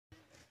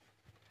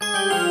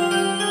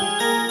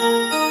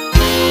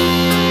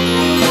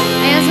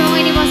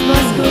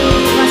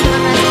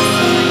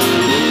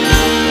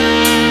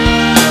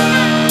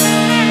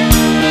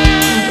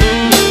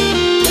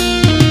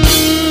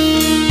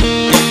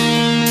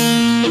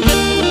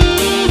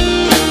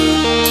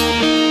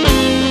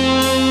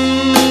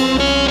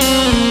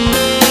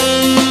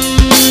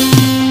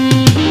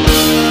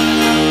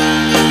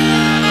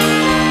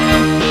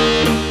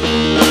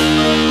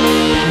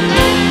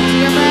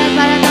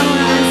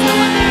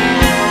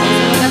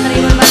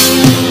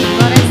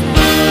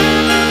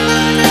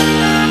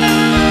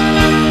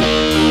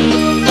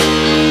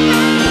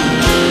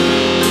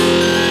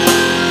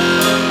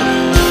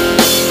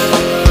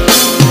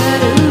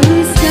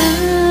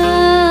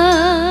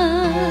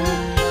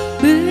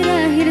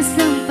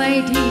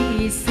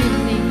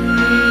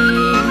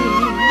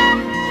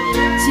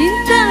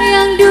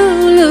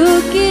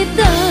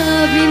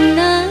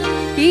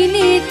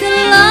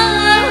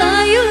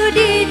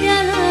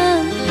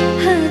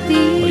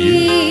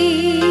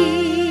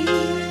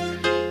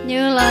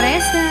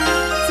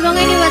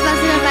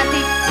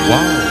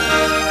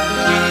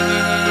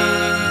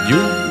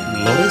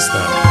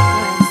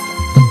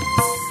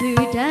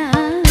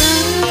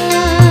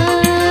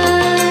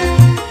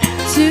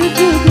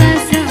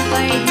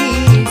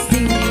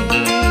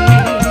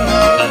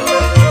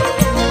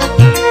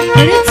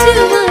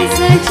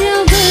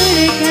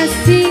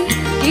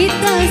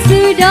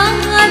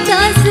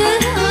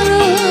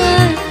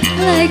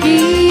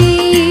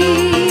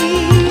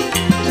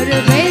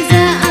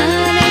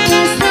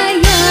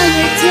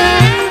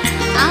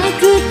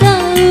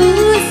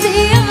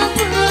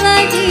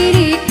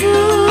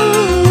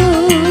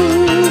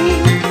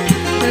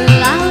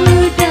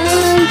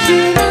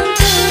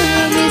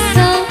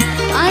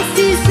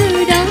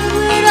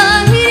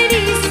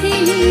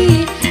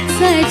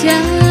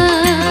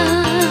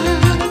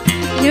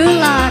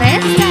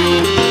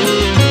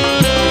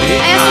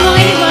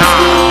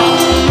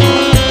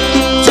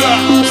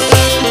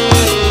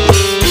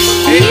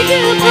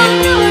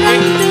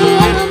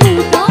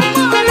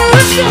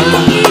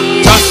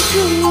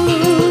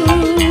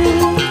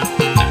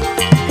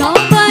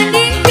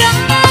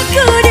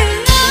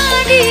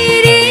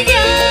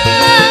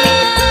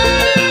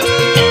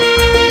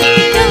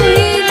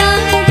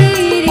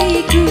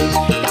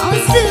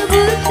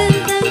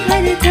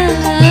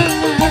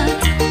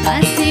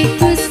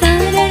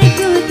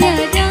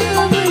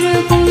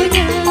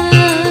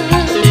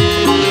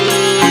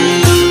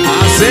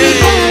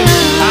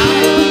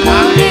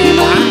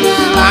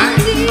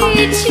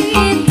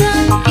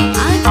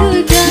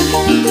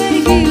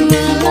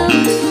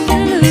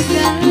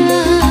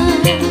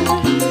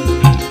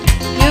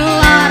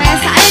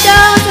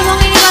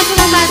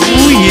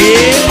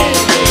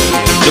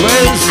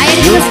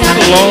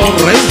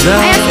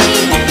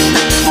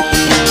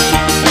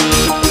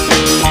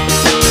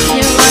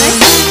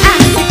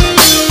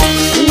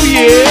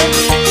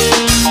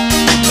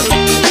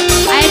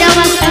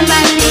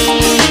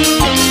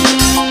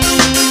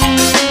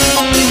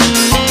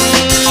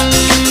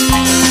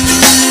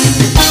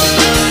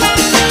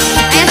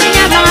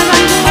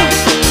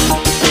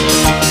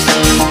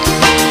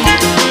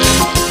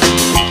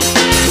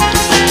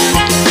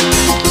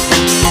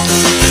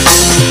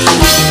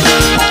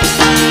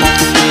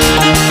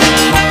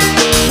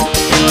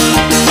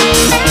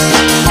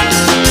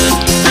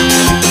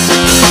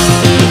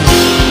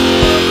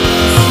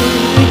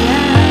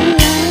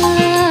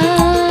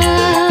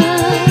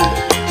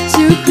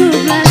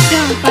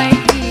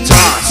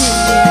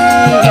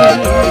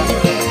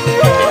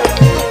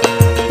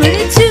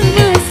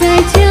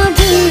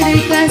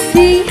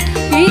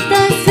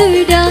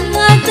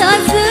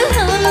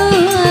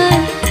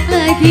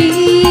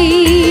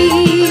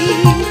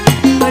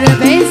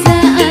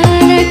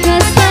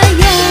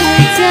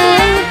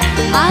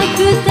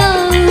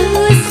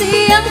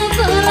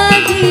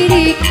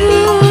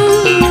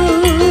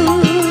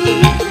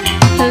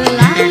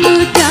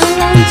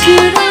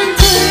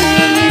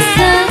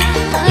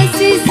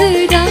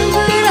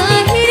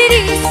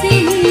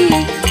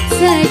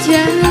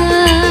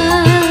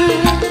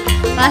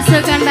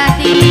Masukkan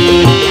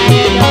batik,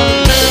 ayo dong.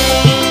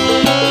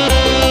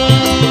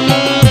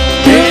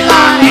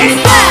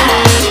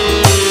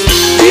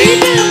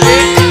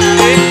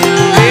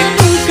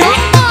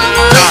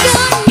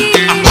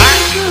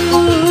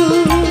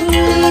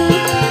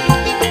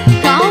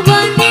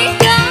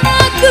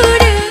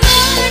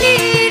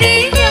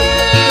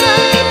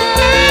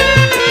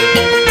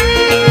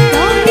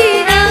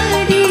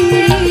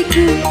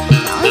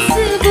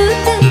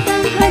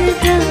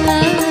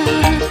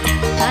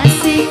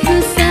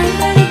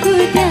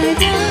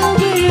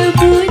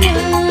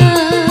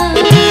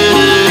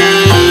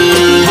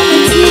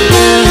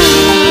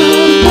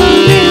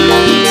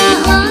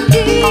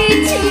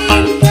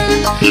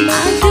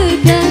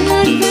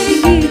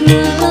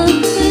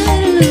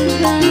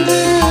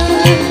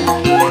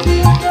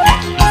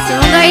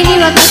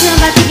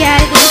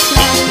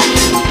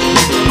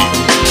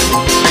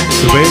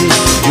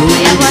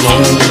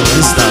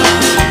 Lorestta.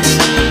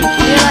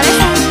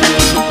 Lorestta.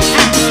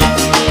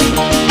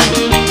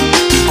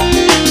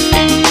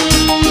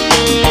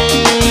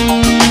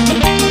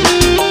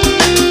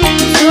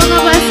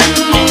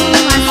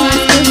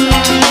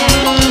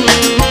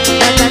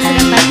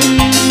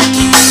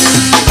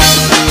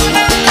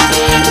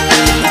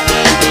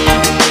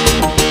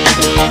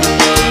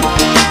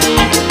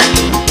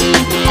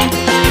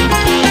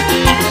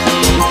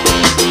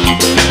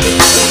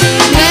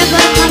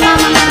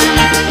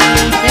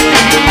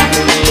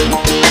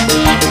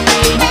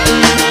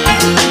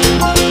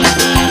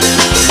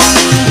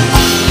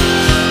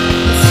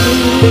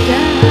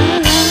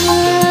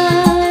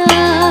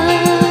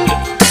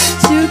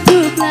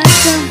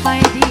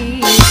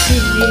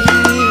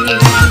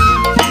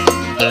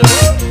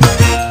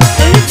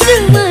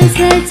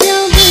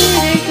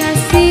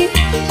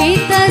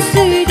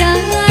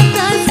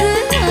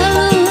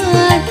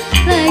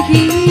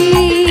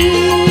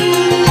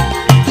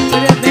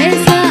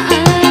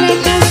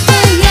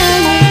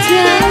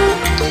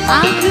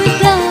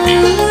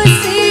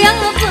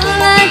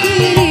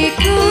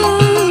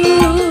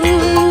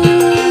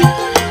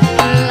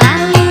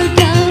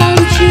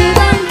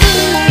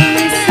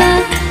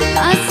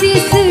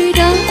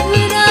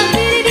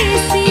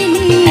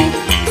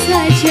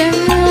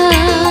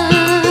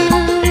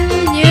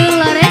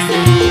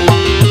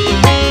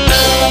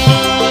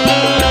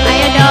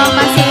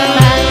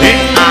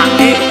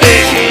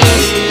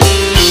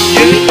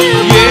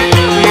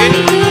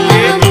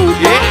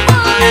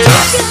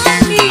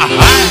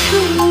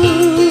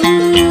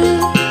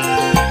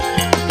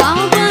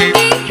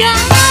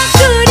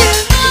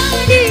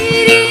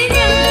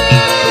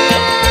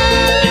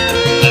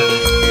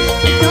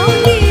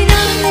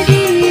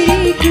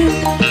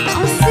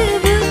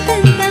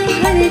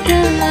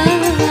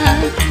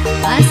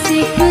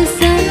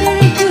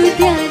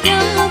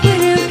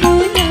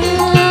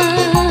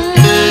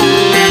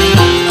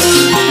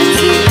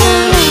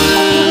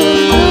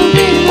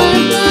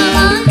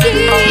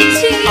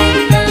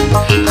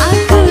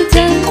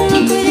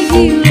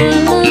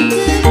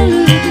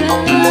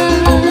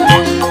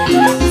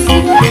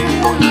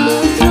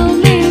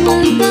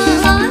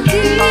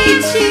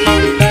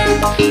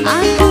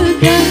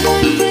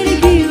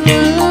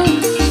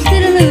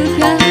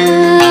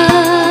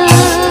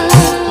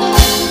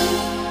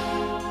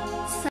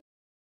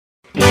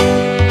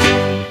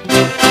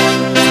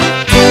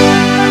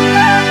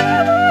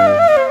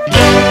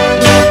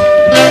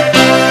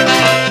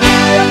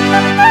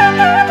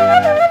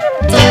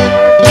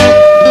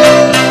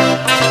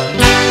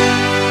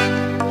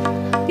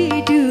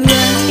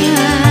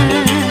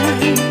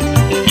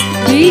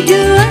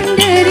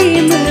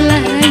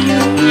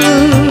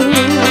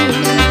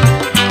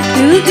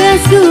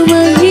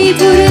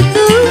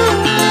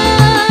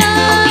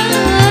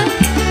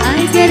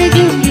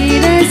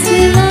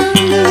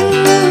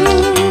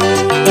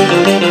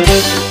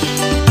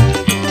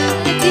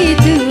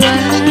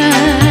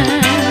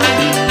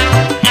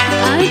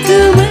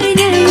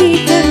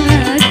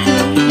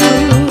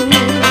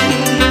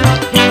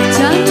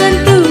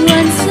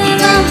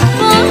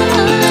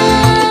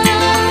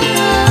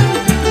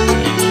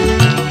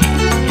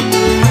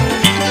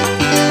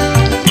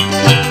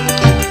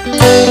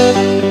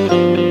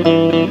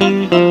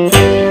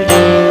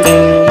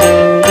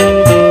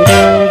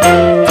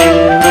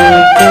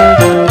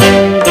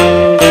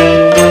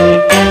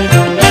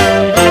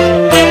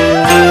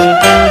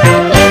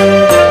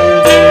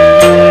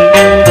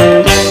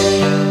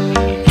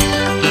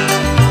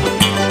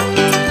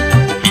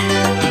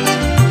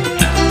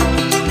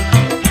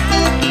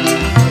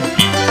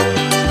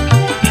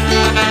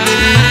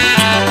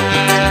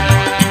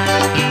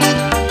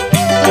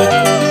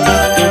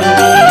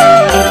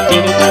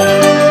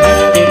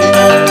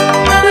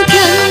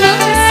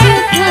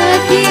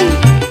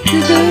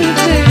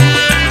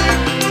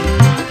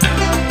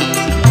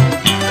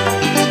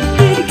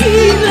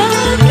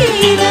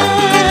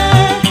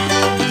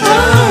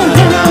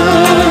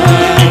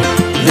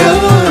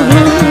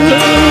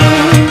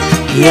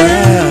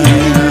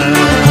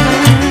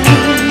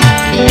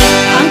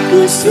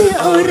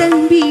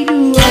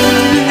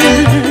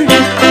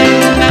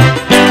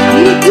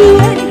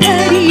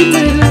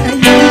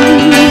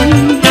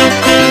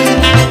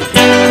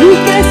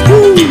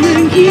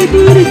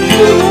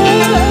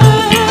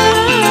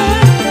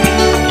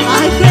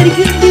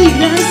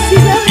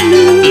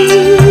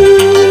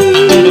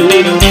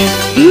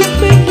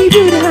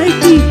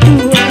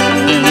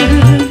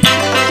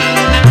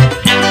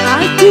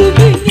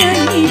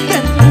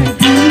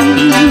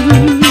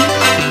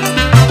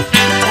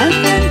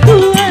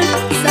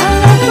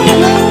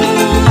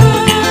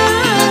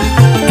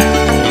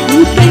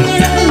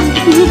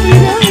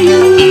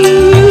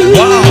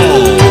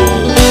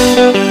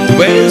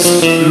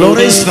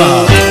 Lorestta.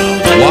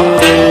 Wow,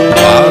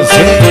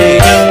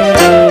 asik.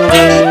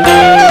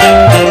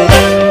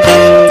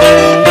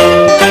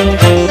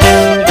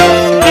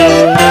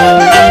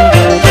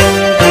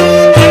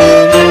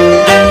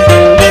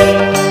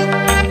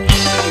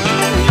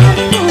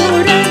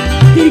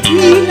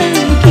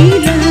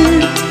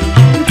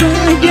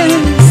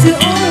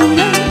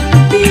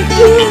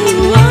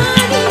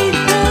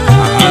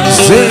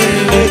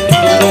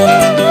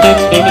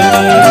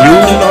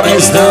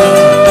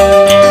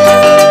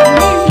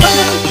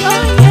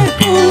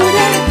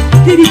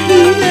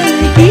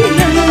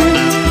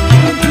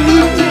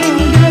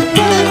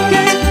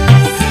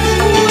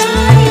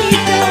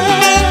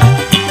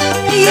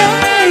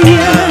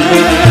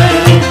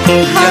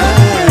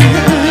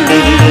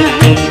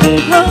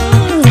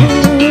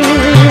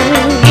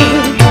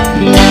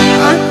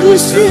 Aku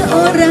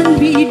seorang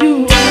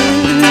biduan,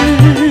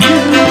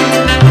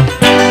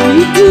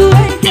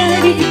 biduan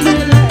dari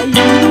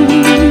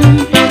Melayu.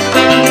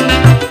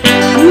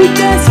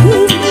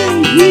 Tugasku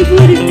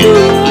menghibur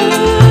tuan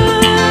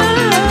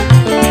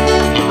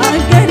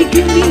agar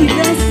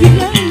gembira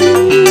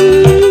selalu.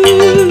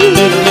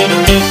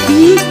 Untuk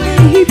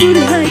menghibur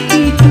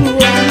hati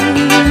tuan,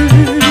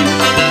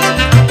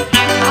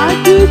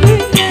 aku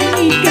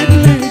menyanyikan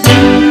lagu.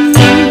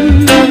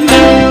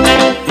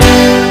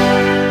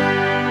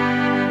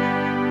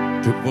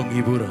 Untuk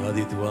menghibur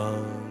hati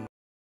Tuhan.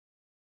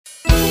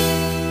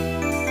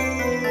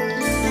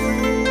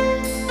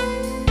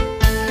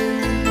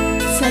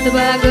 Satu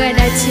buah lagu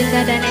ada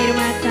cinta dan air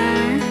mata.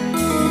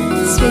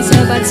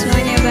 Spesial buat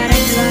semuanya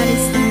bareng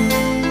Lorestta.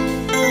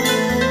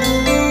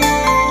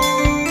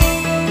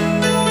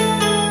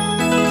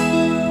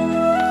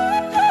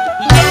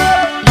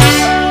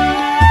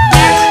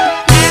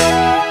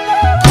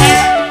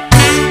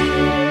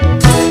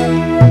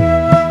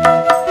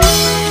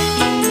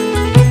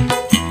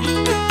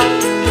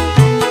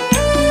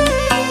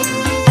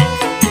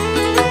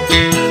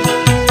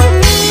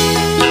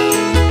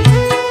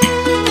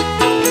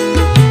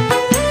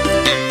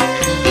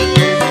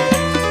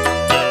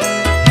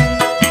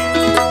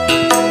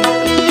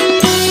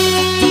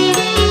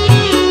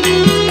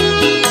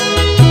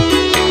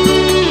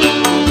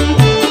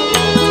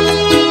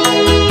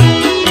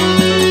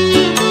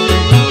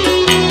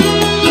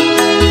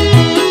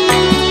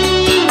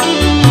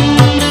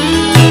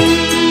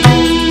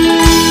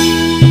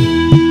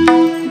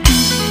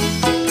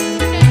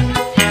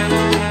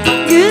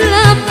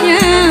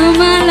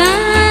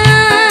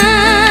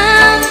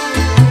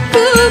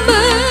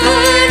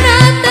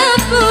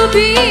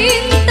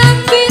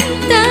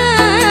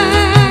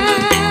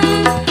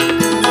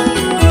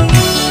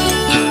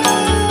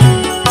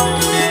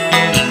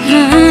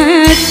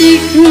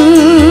 Hatiku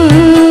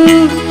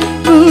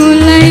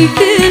mulai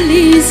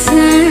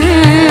gelisah,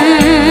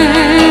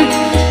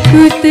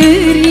 ku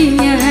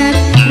teringat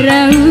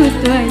raut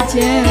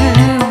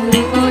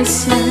wajahmu, oh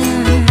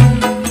sayang.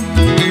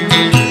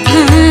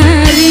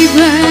 Hari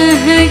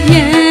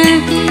bahagia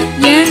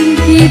yang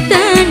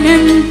kita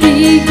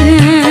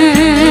nantikan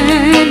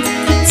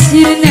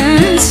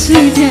sirna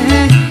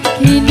sudah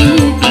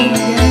kini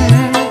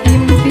tinggal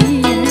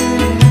impian.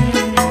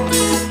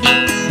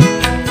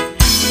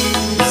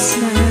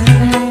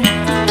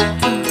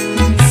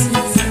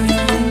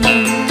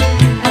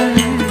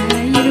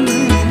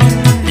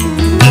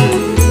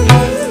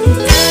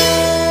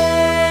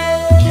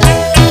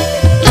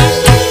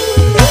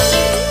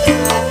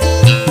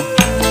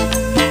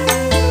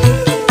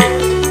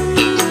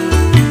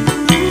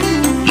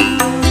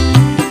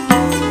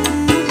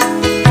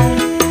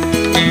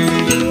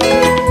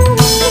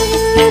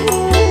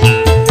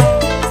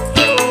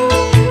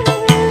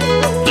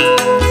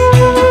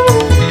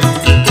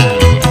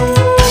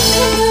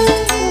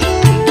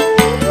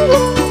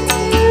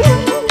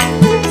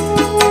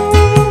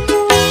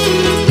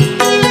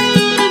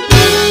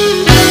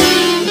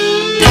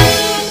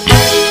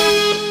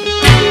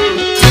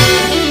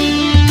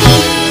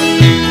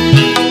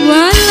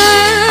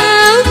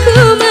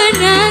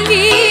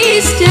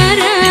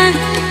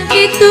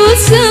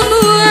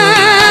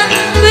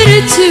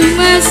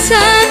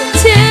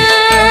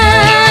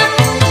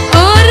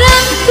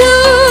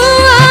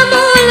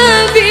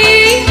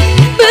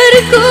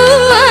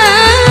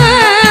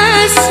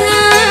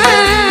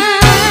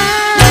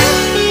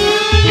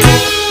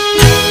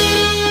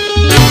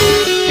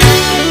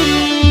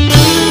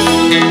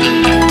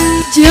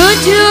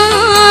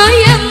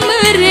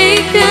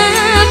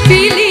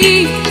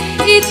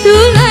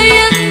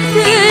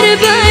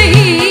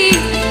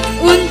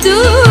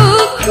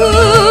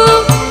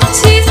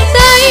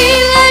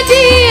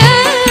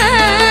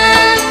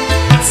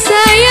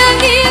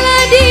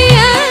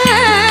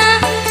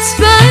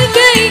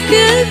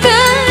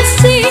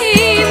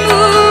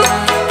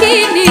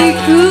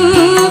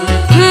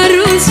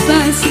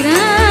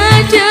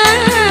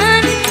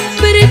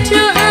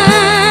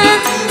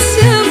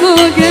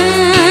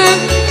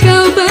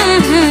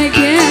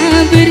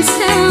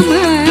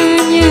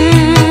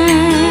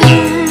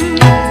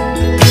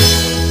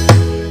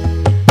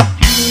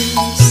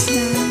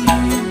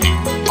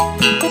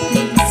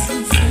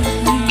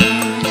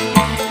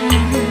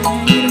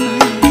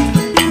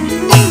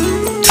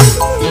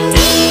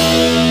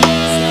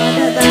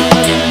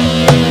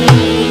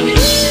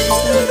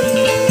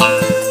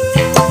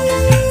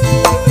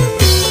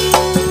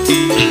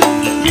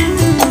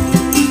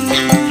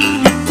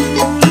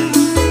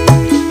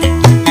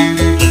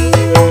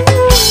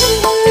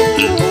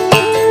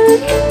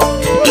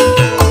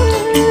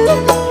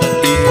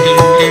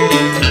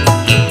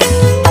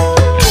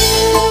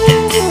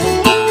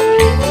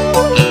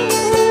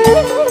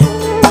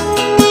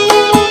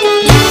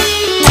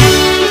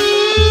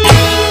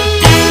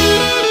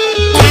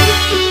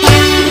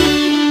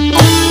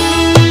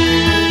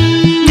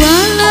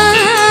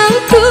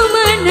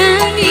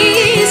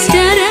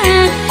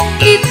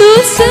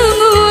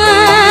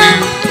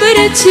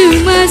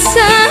 cuma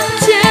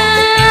saja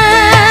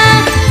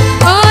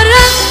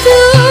orang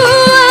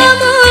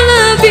tuamu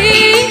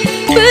lebih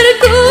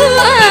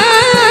berkuasa.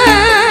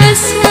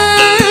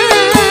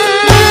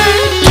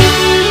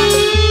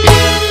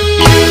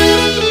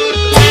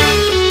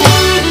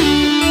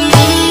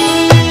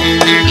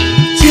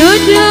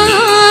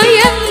 Jodoh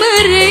yang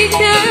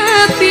mereka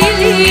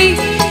pilih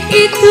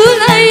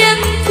itulah yang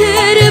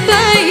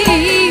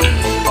terbaik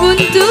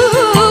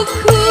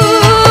untukku.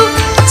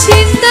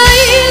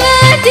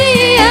 Cintailah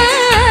dia,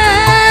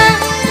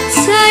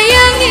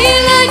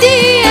 sayangilah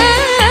dia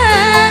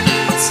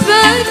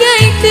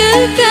sebagai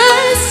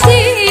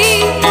kekasihmu.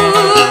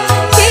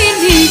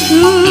 Kini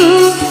ku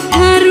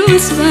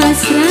harus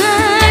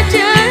pasrah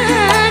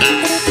dan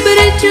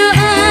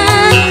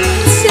berdoa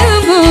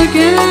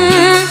semoga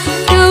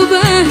kau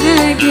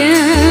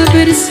bahagia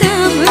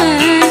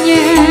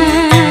bersamanya.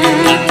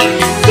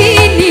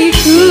 Kini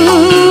ku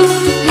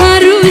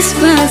harus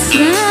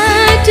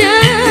pasrah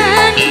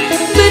dan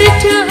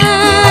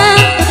berdoa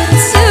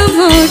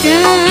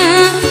semoga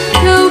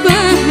kau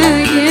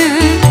bahagia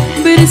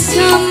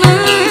bersamanya.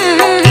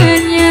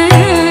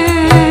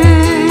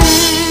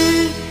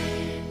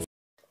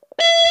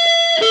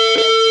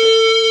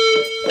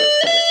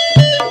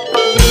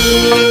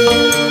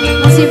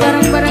 Masih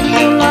bareng-bareng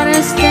itu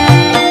Loressta.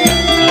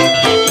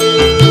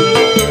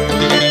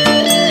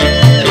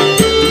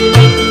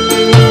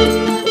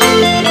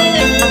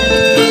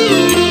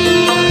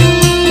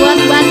 Buat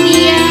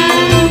Batia,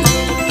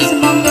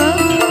 semoga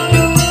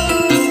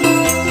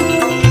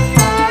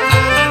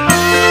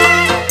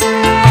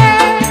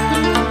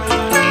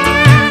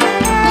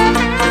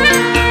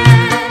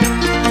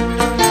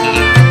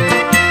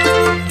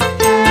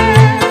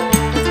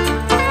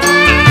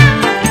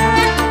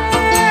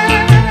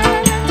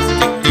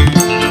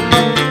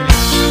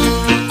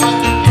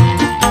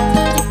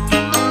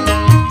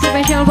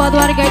spesial buat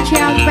warga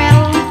Ciampel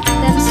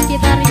dan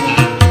sekitarnya.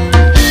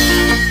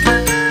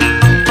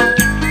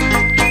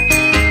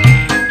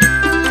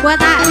 Buat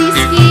A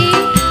Rizky,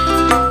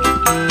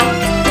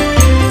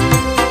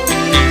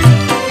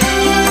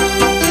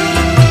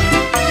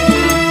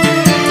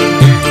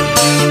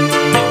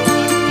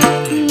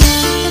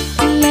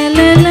 la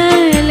la la la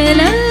la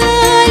la la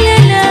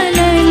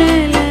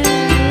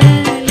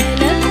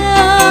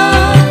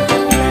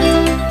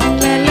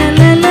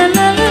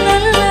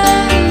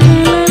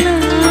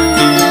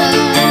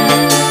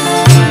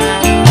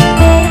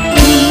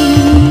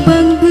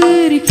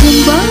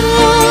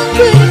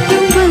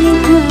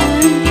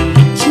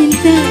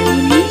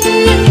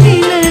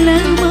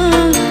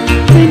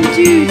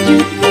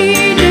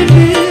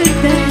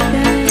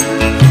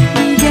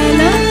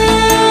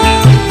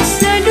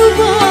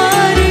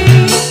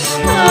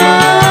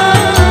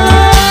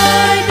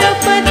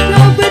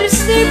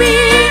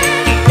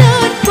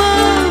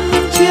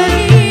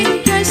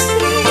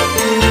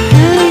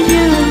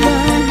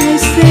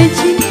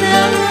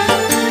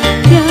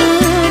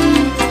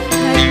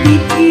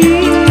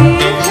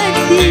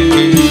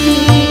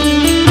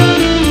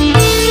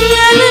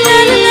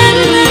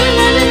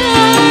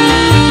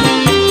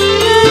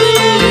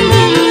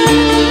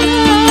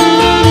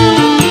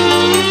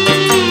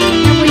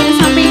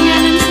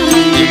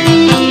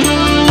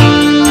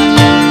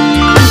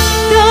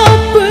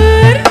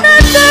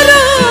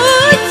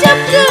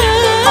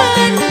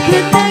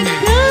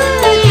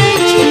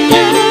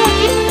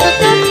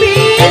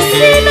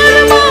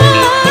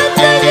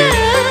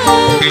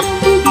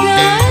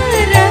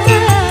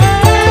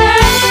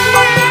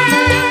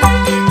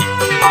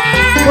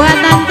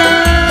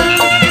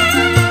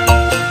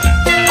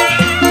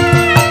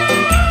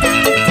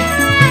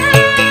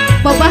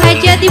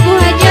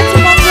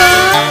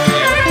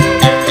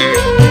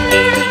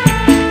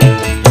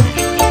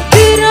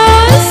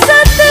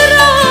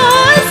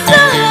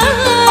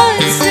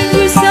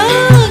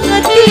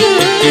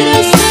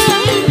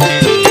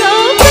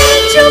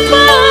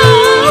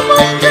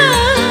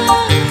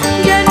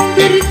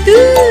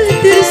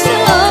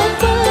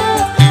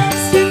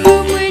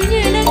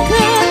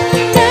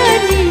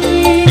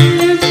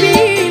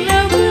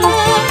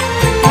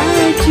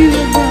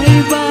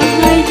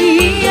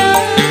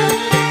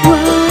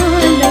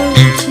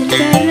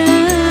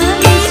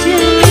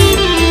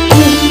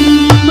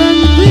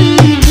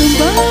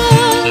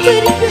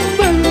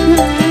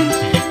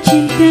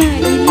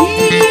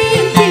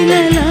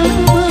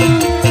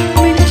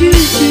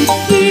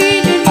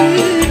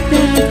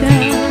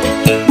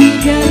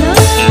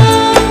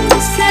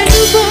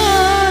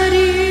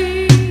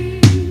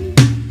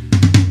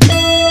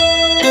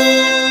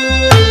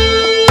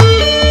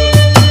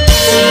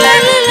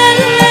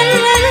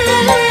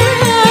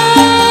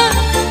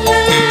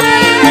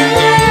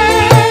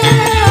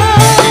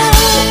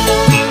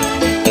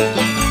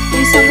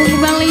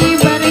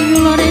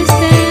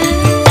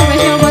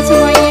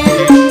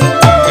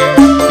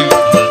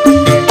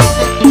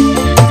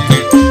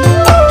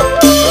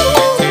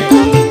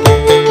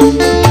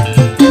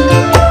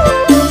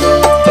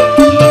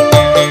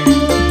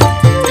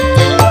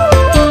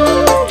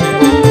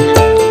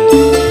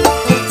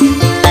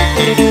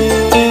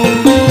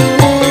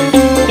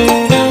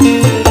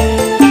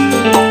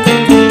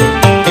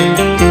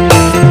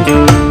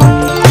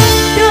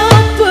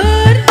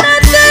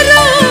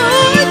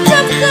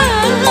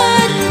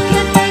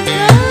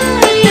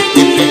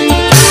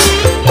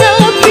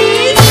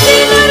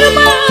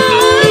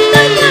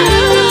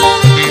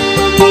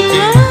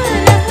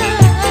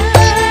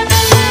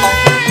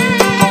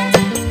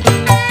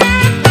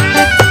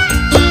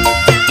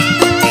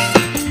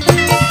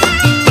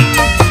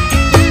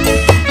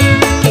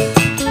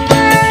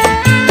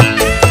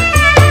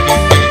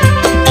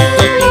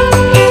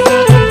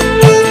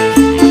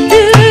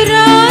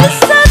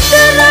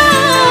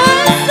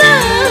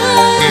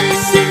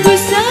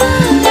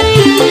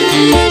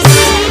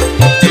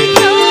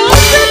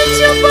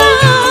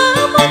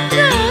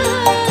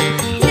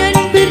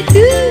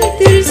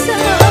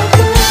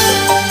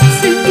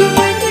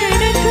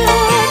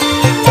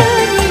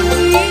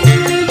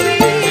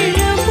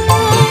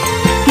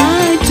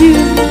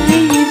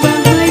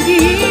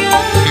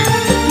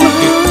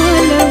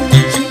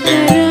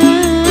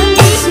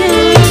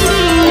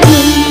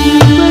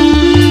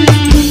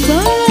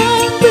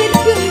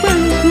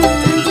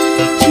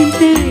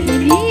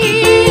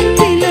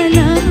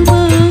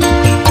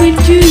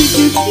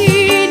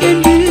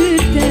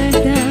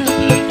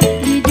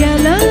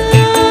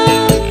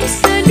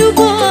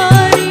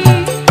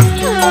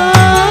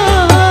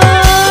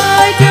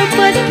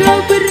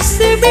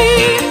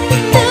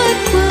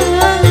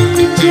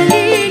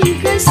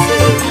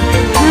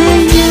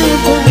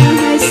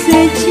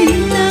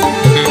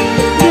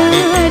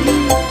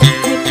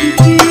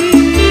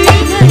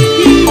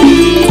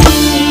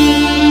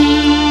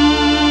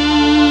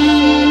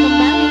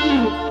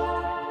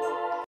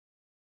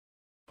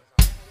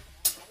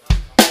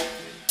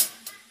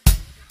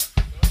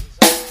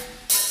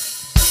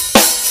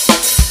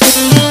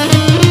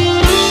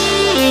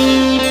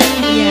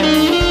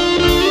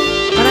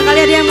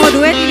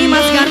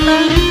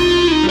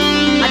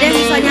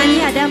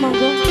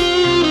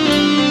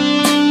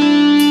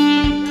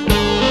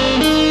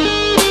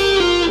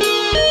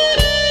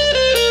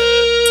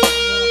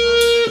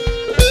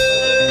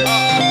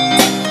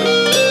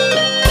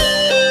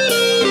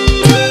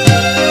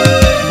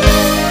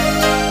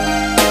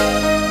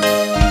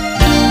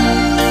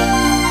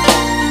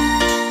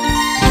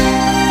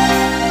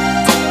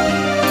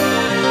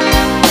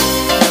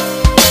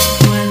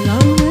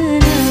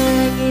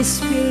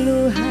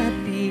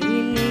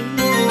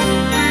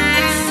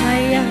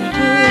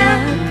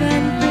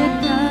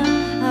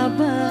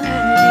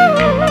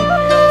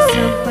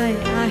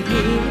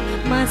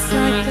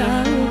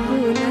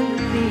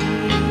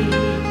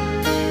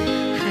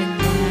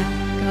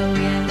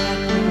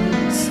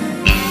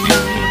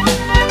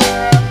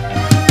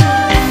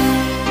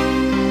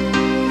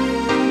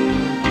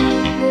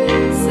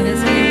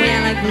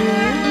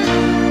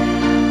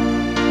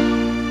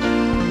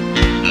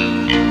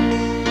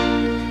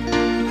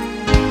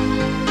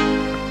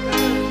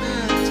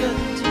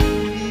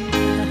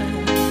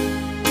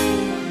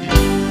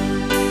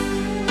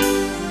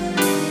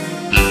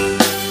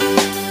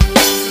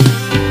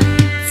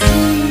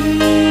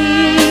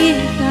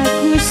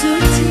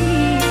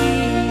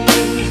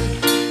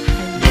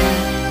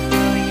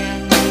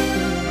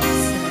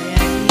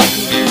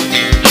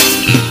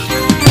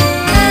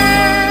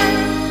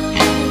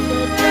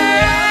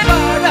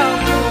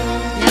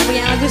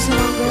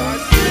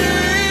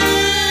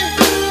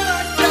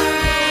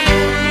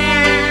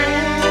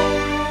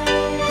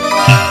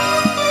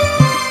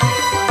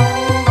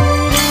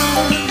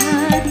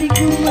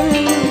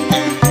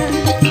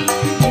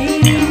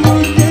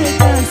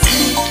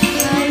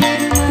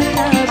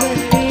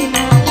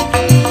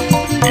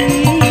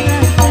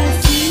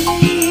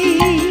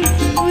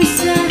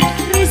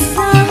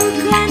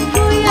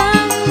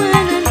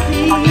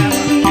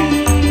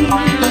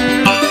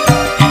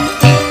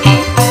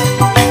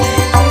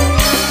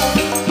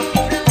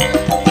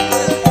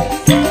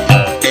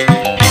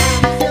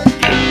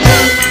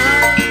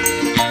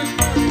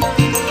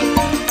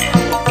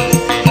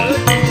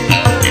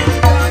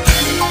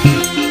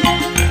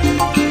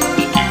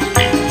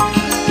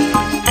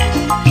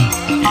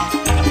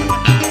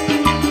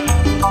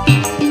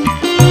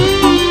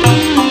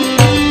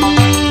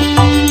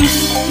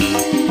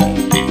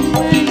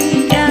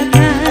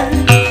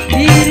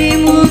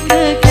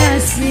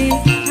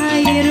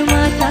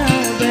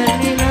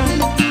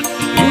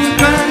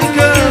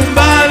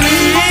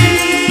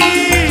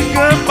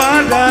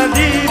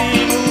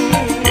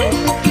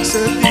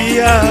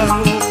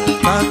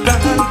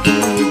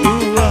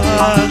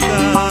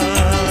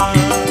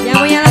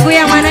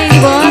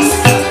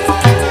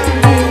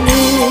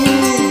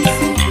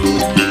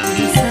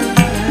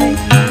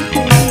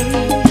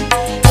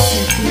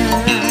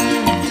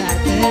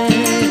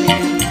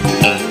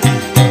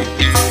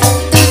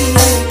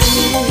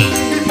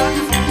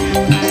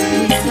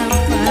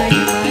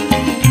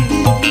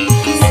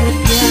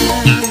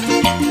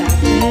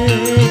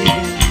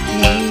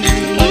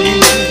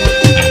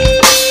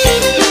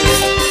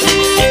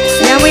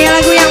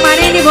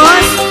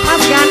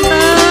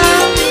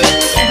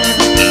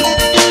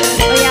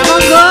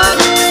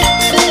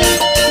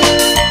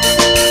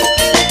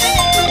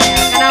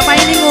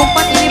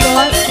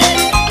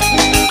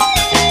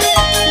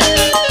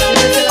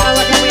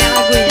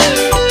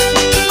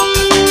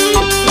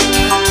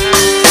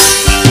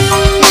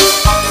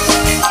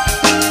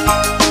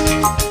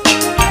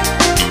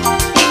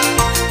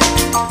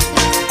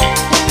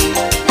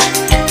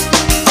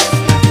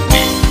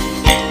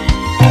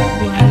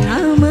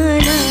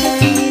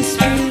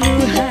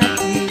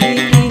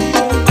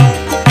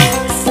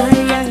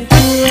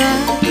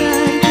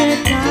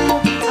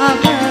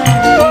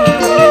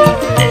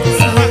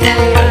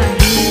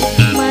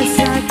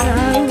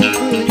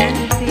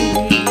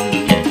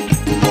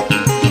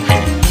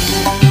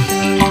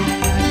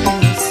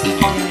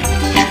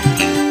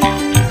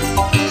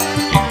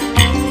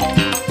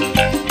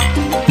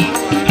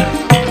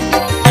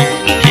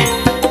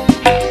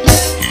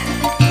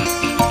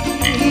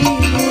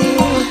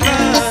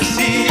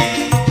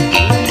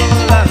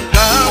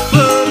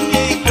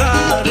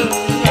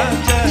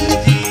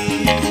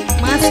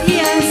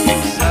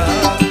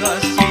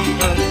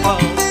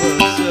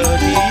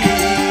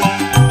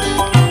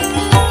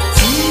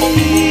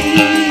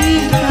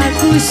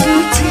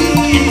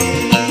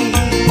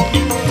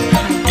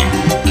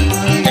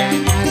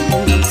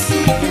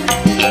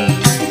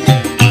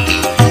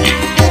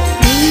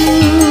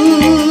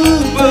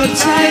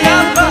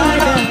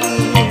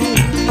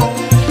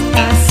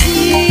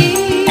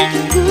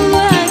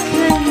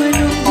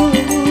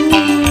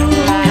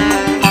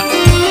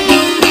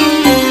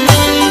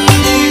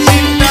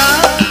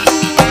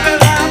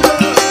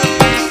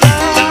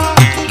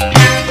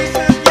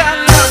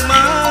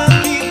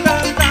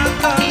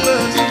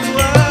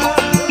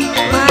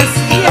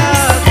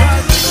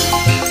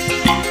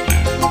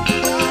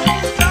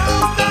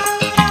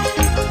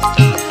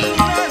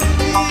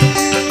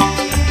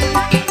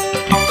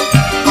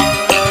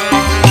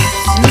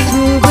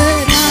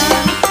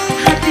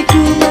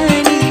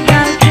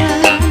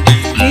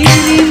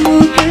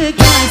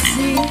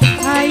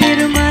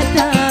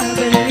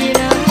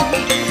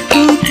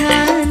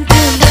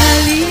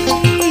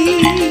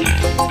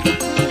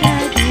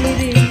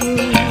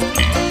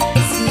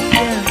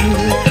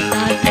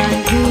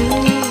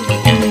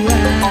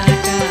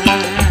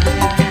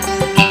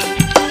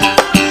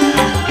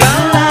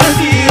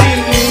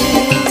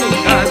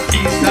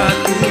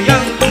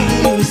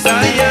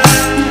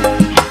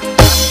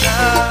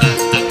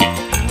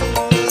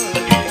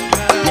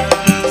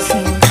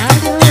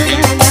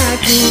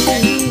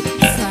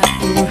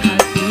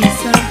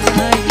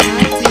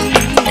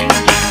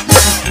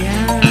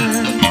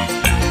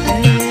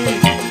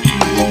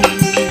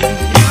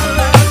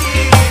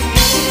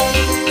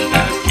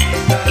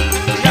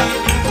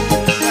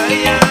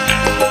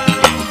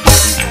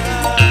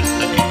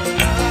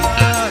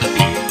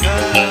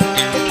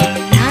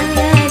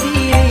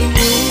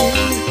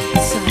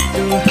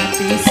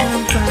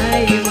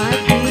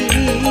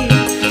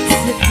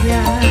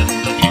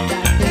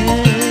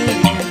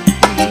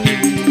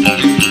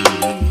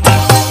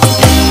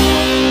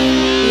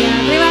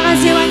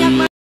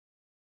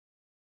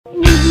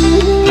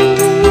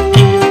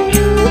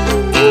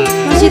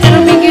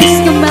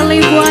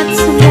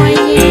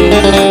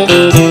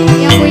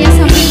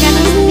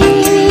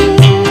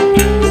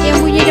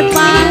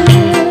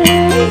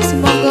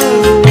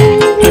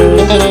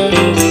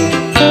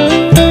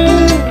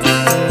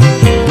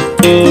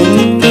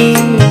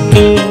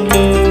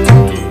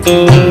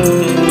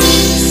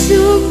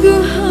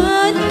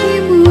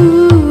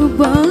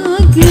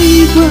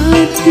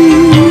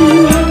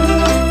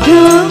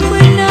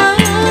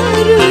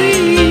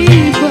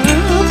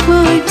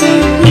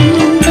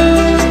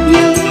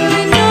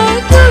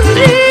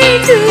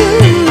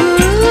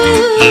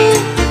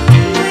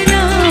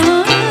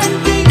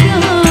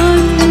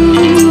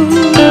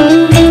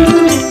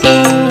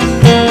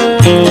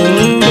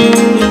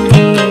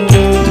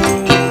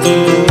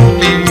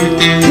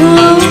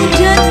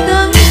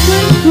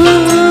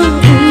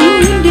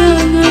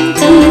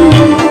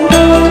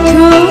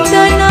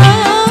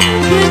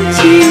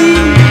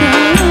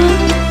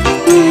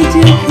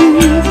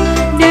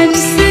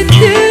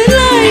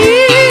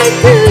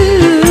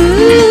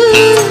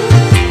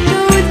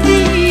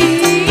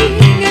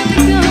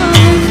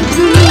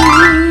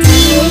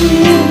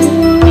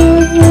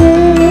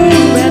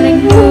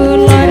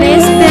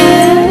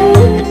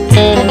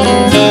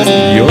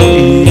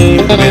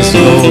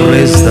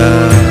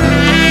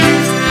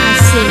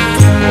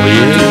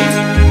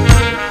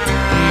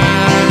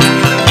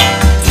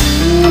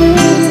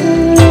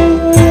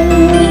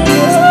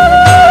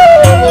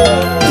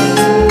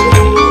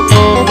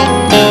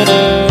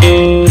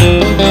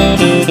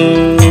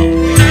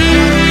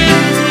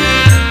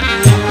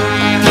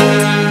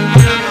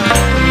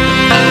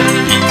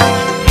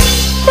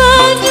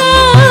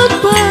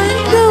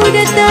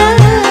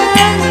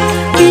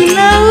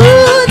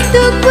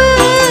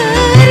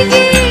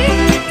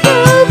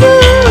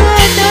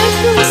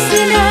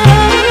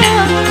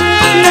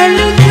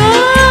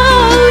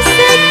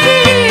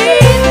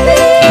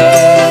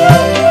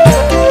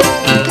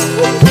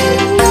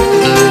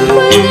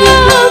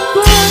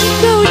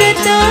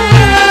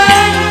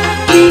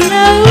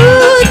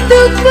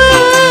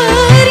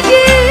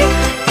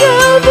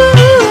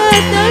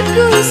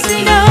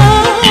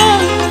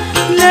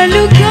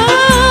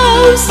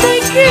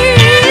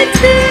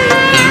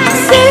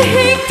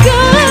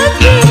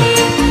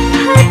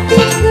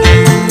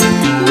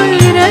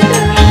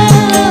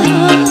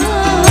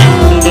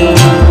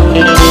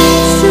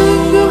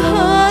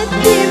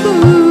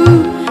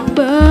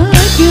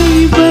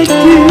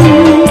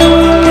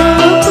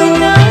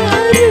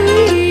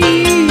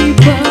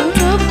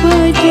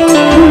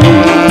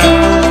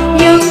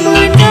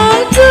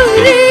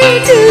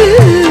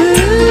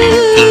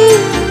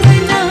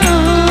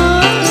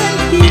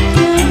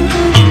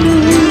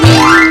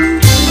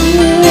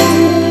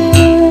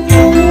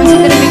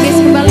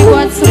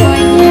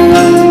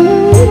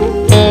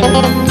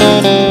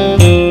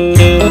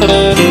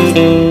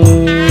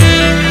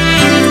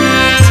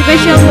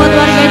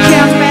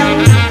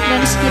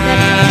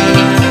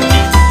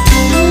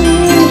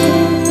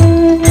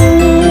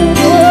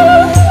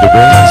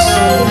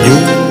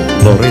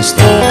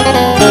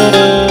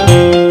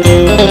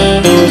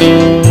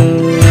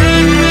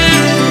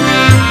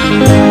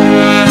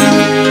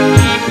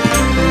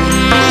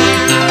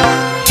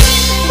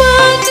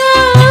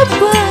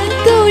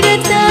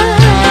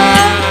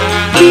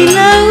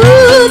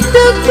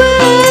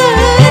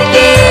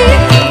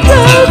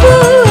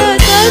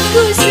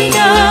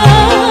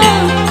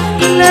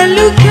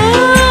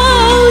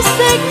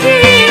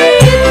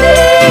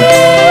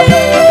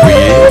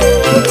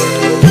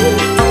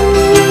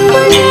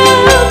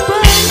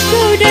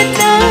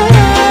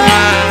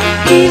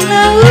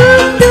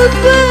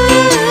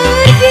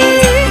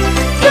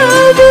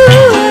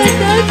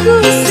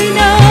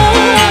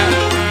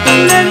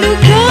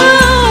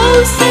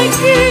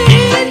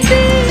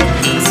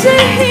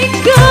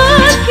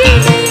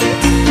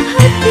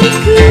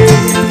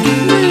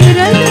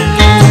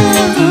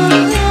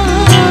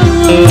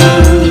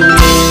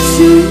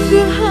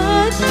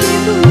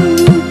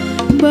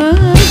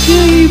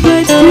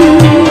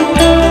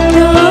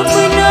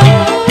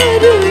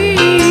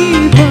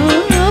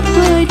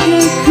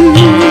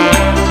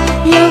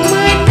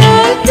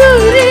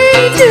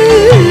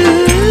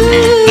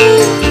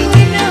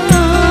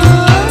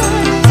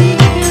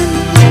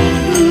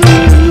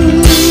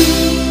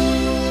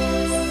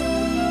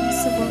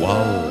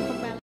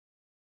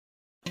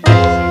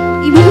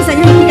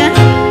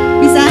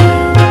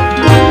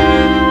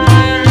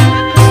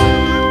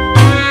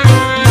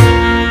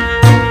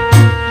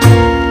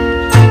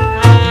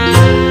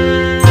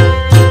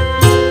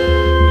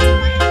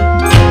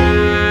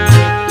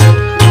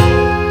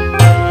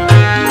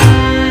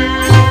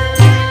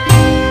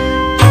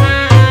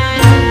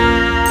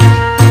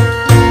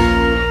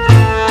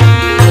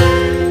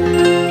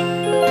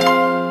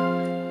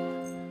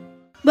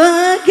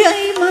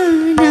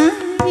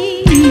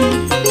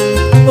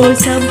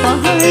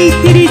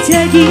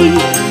terjadi?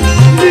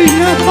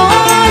 Mengapa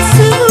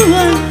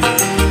semua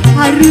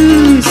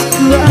harus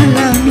ku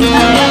alami?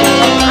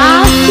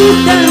 Aku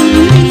tak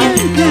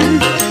menyangka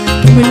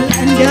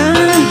melanda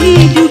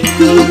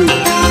hidupku,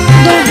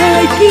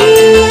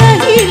 bahagia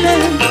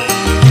hilang,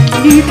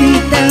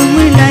 derita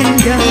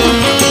melanda.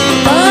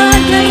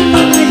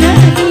 Bagaimana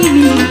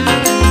ini?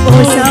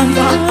 Oh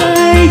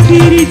sampai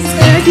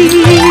terjadi.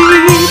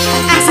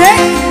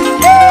 Asik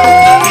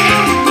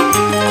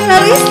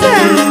Loressta,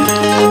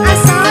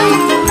 asal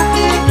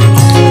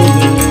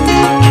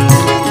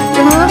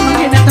oh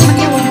mungkin ada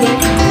temennya mau gue ya.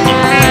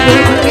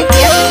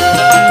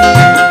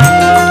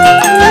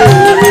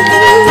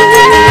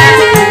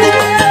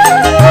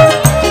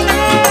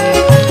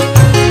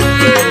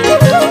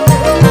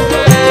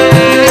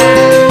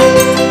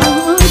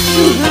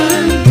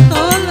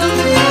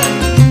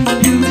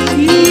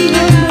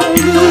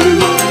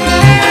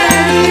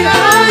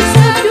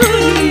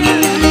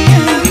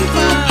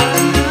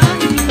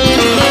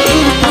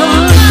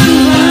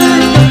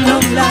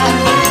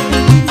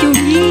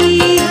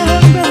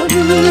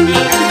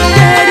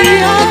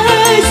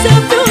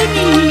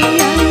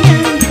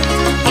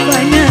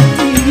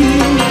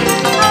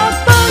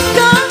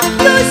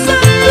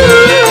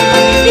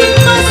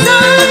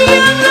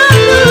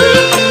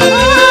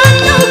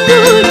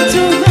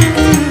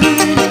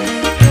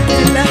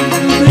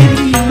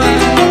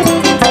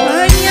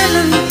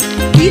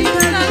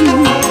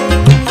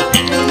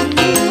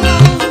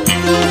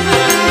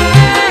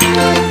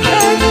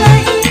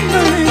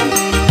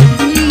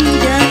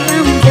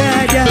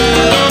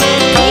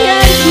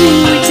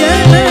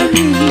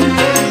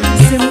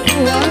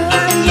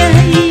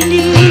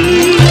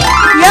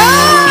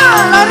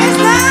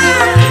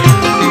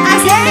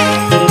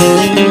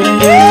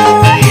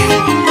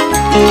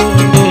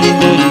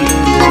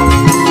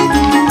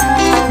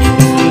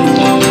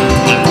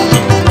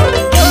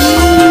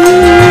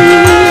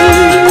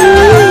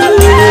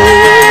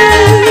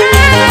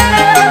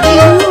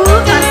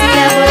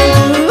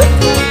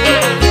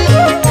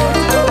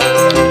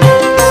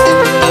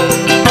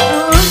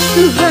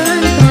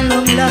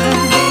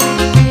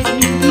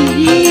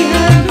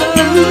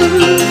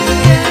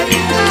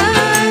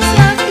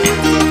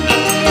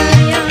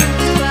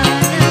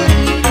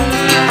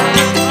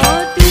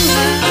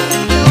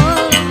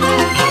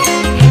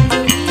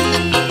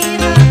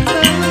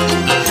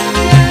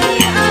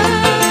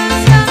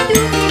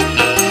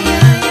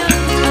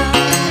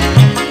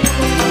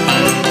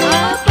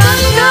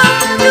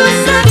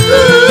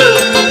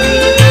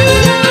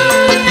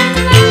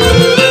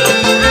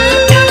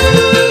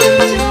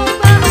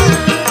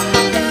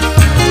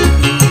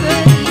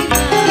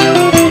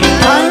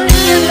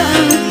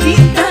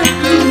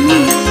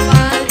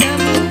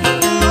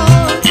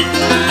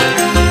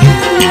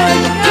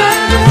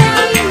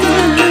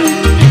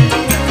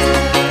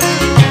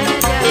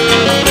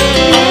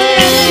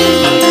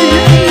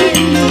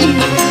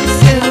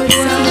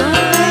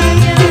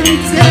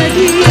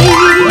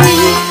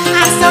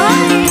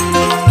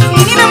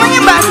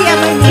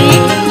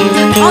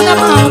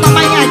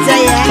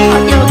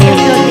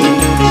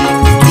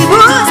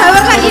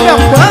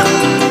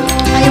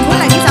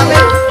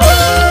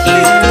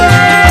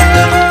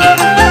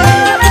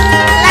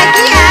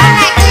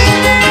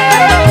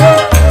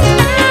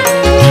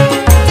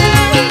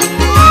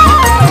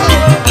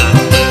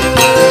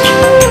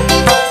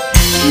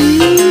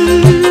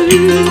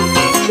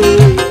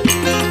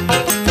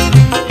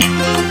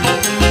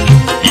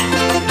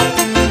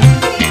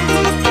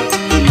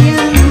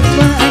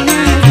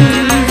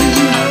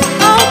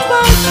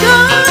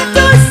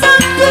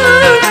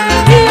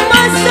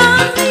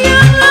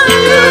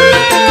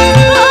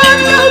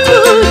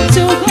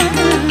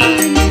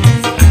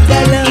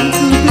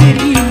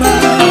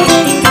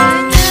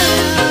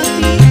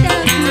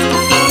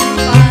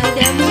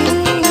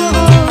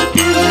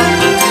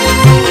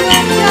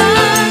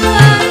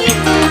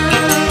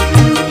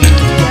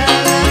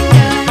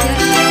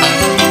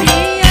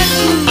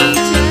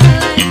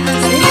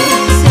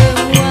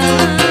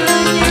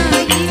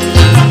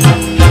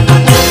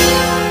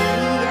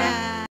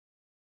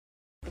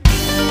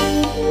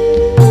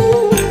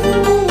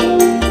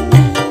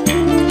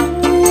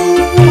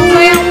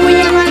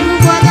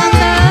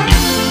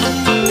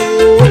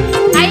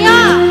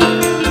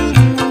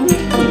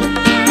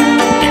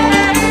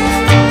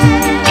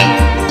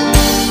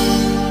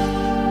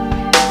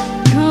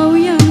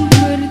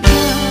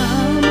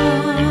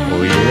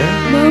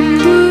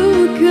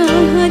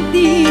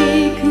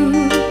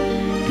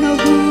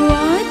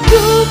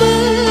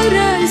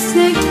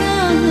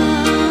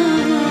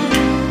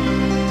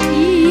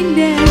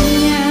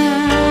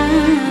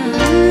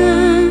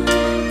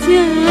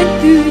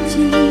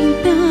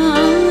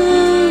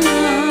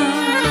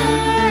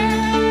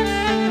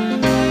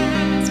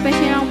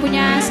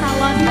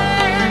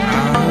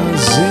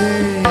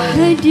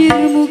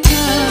 hadirmu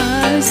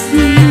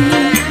kasih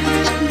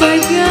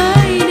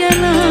bagai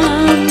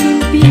dalam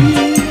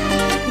mimpi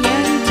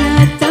yang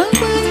datang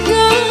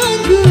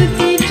mengganggu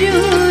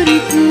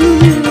tidurku.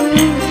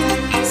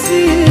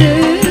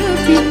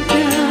 Sepintas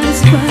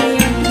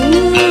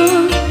bayangmu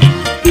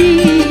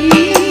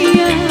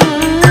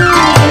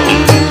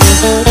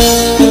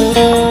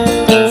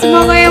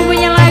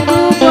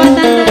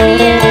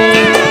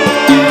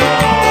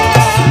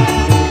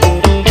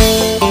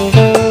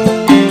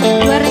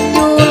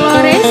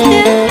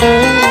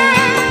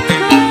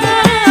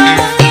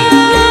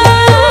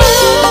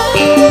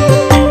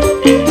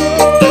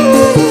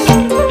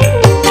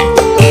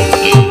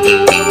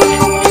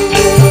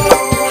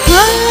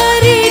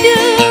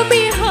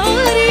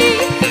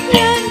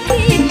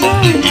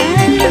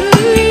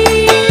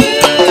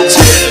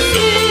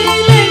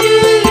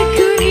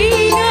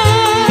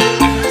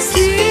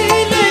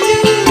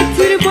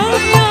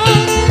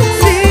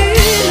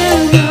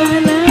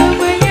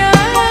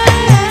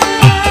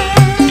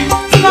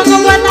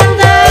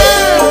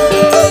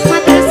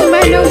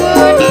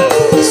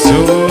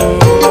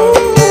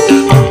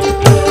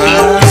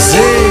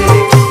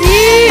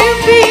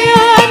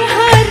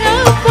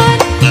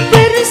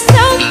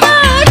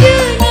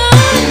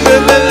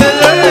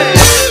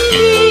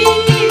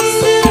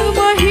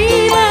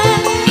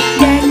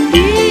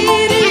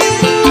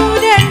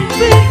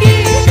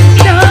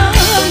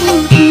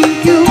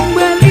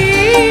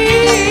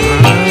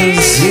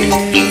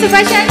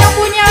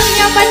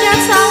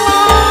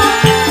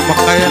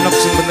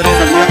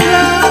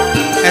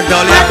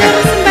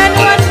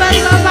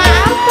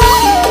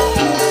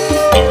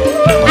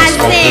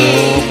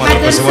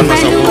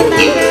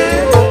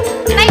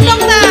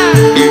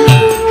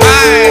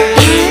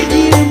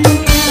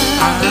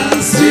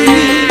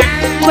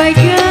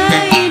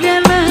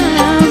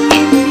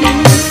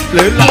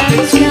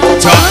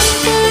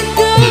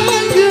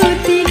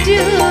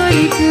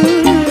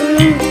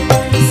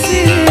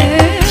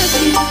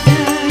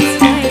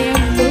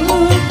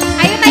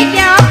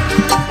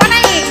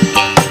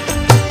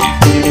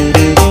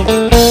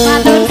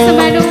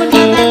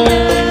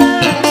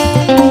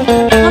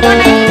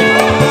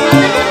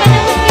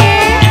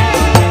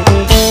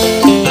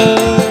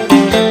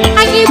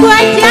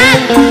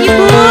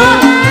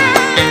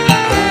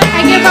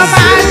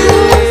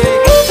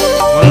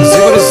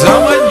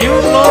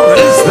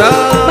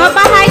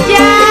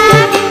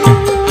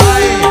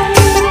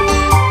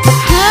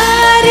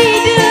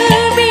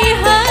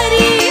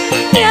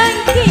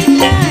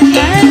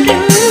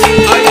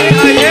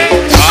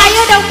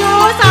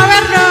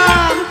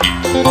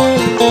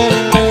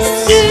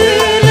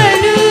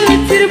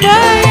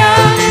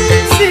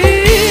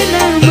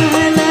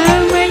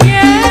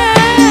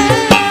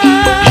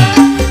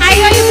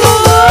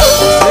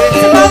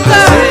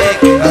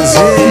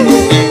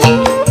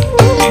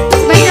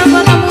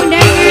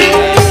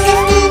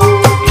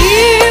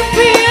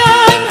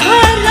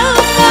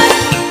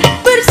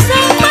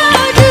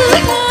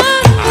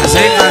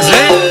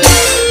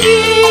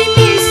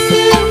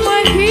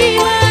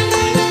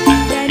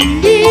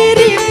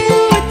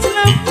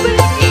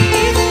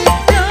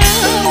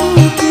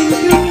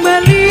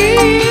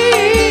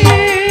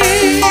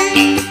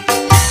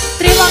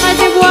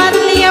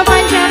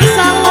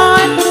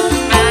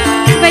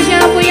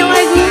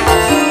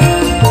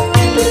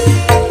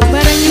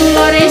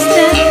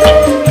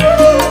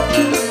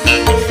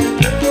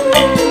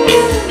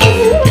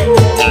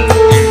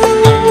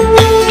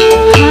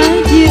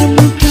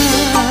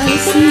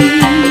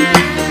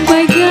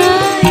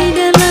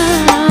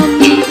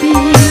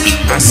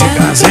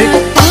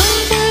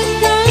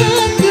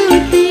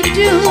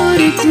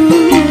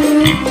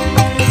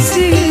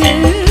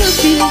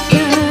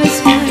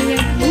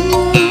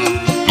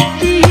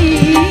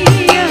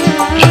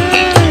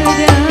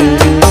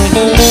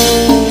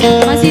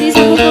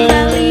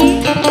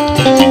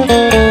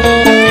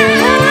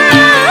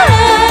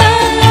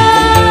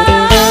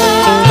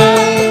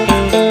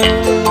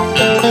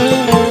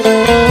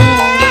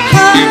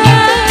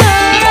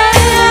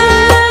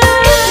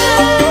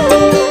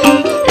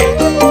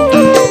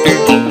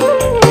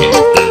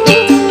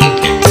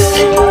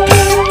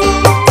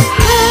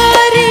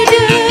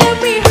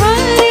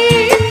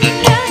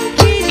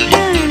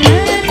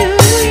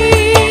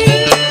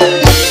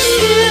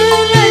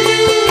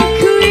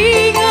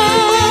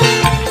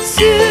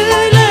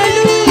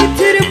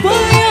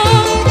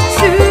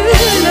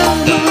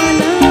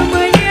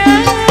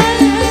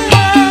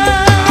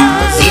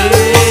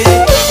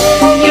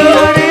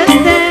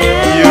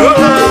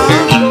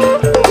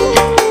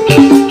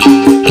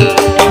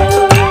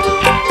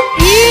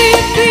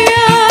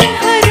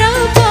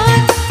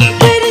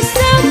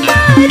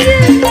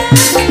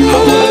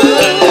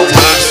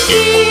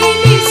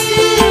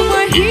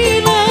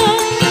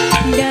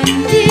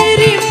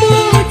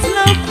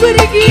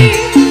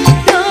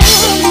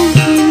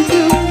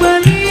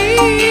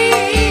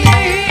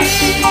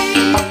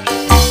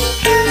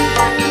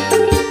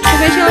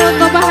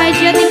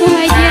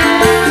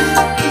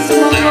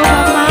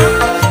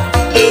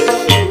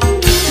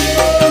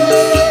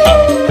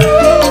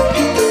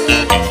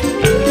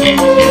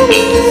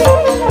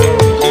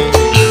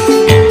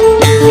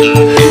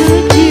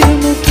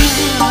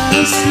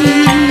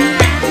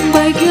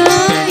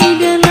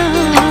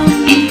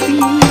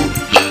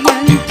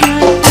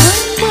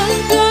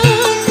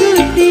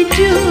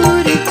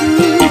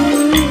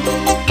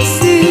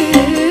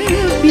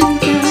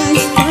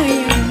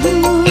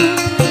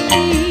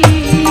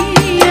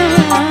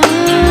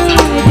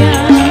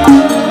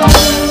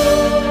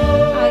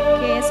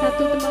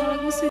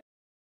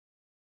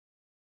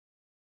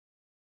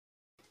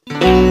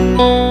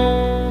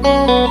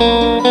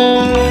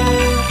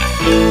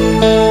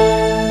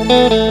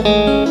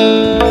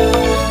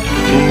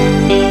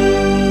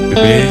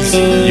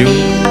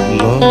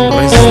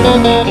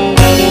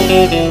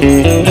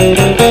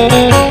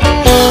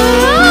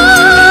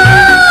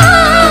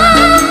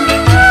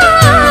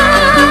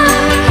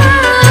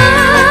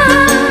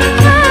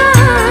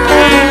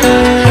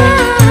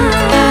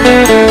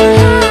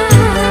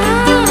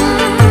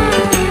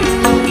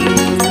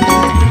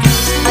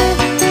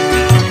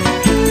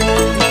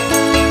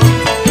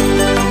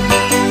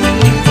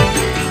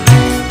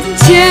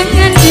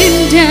Jangan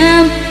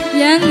dendam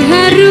yang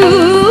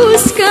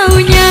harus kau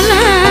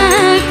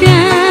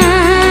nyalakan.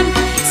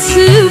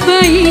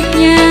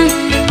 Sebaiknya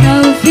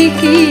kau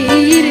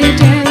pikir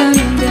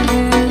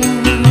dalam-dalam.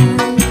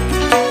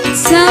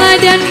 Salah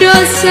dan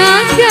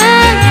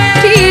dosakan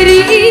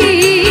diri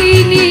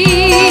ini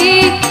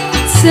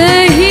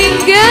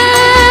sehingga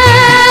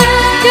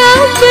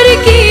kau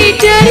pergi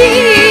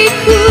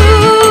dariku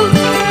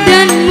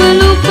dan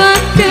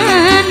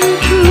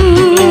melupakanku.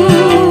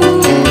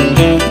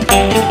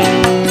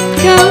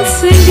 Kau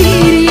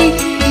sendiri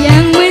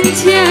yang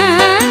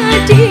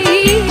menjadi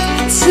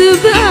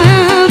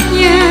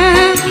sebabnya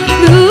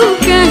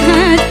luka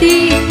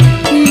hati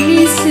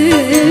ini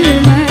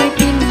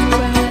semakin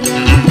parah.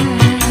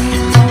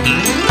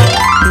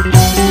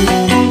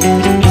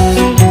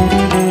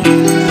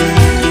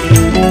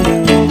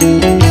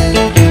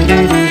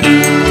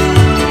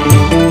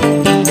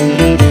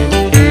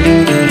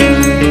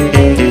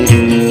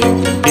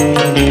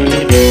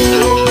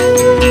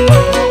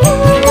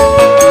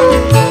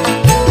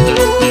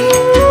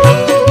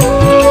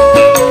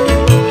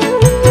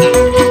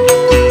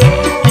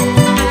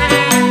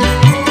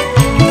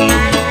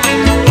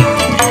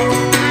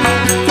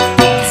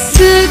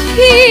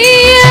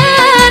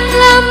 Sekian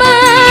lama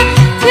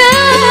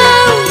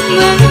kau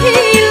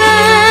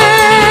menghilang,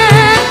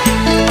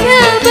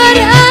 kabar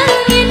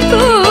angin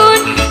pun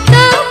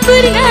tak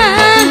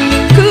pernah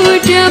ku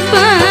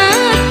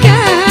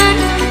dapatkan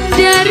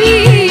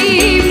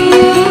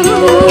darimu.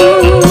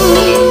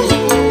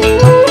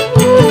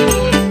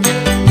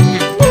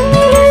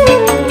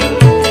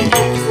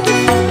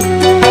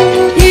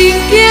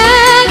 Hingga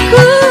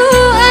ku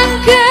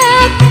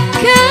anggap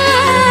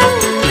kau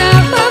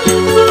tak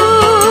mampu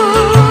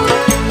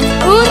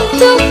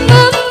untuk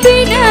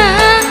membina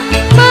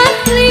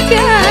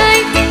mahligai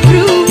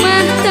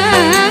rumah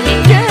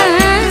tangga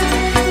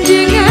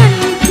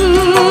denganku.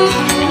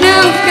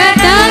 Nafkah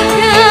tak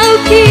kau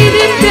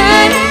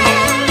kirimkan,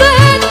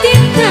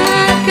 batin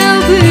tak kau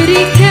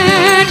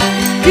berikan,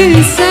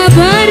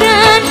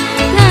 kesabaran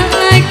tak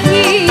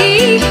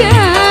lagi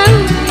kau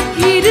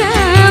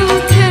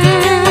hiraukan.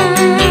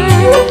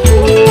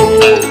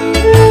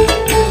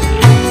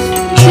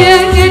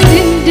 Jangan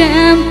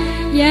dendam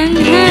yang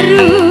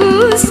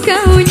harus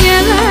kau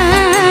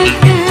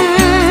nyalakan.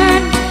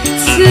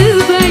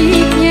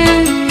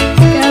 Sebaiknya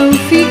kau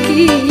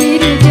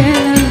pikir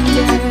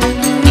dalam-dalam.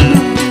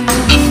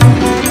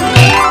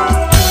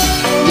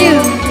 Ya,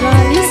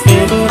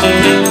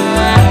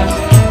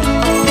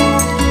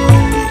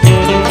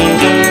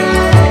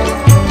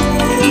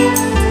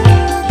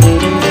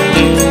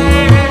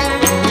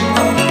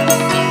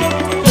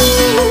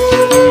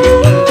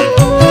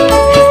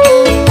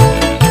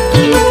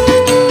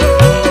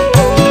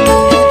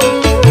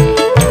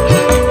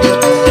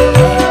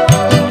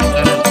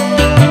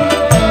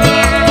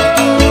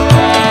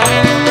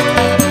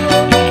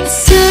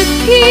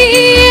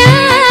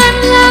 sekian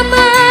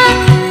lama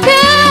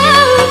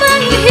kau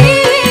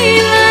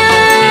menghilang,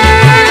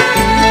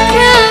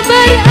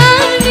 kabar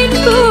angin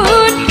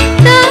pun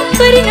tak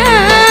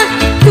pernah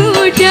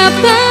ku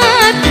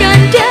dapatkan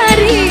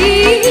darimu.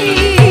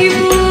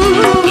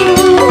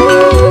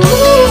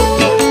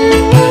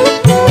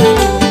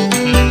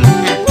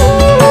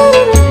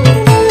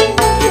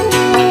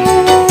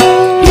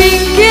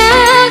 Hingga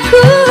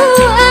ku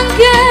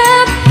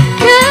anggap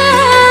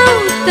kau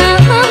tak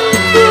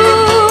mampu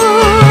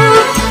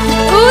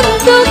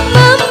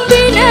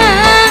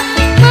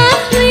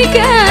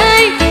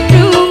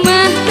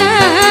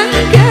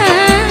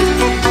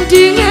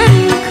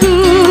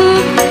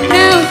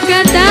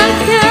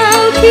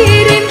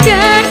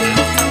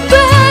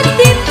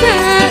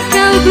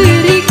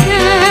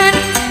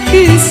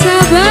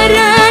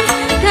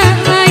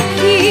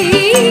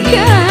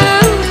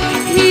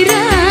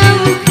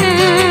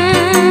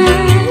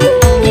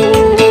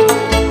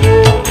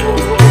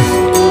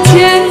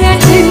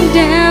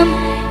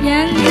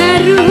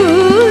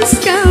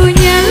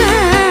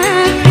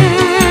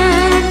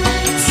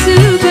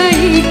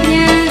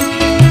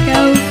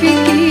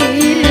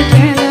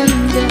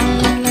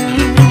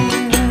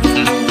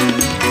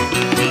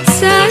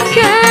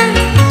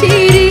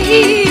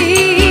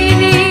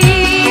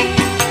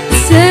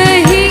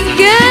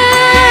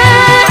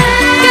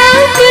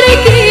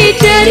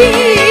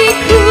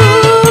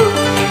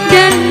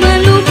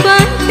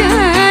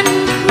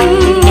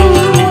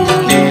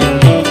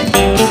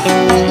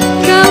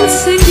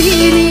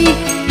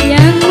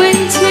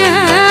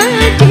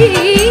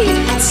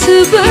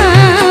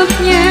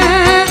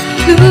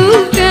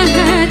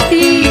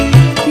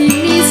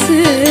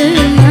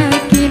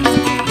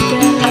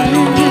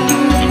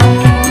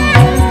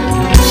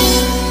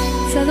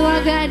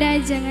semoga ada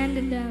jangan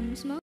dendam.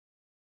 Semoga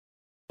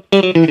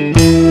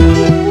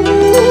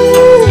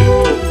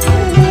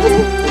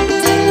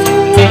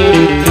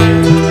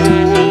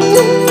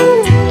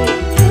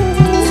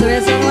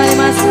semua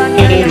Mas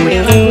Rangga yang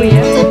punya lagu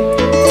ya.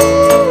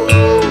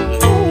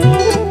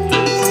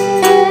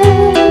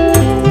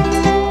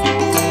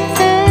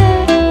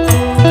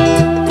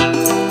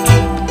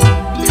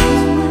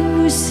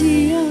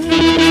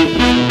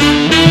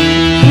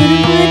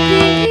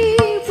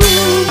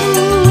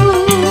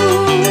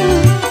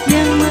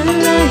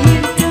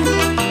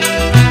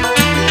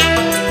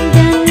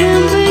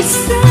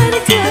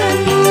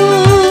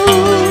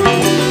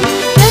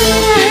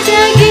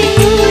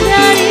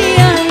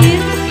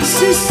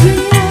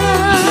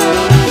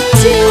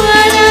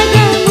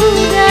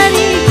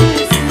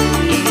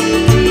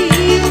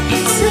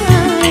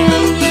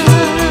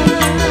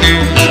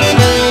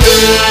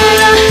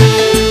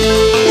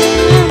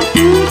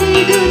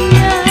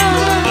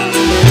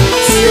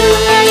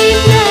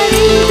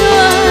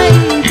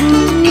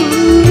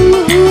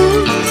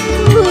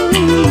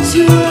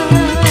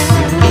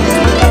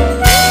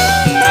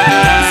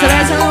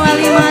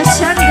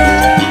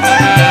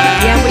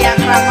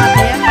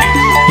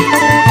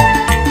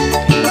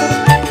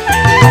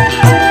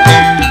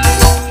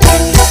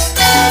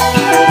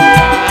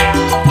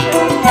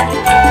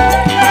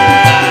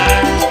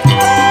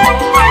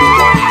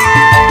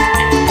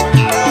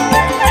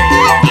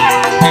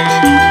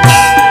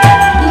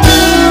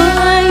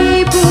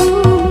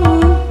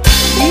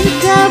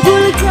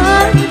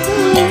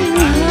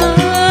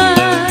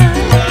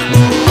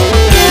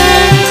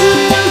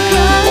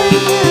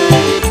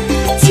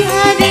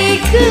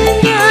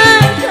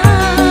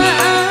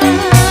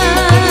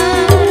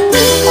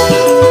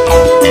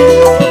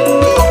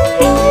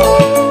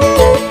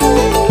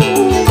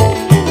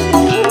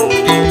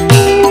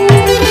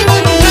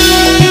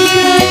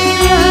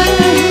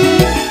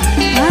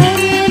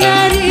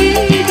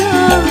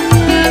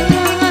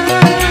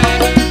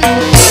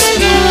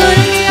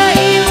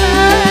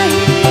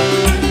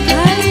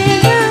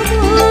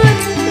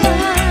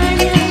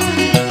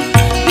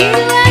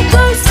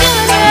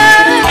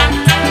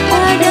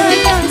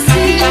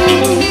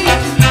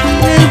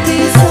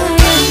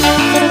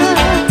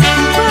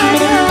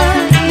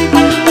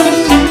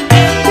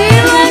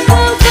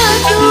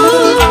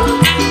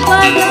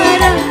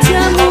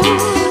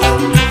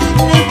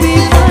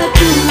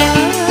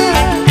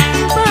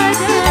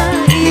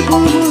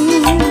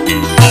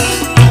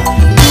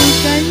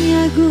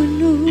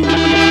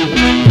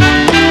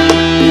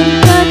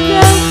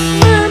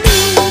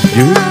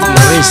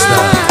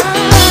 Loressta.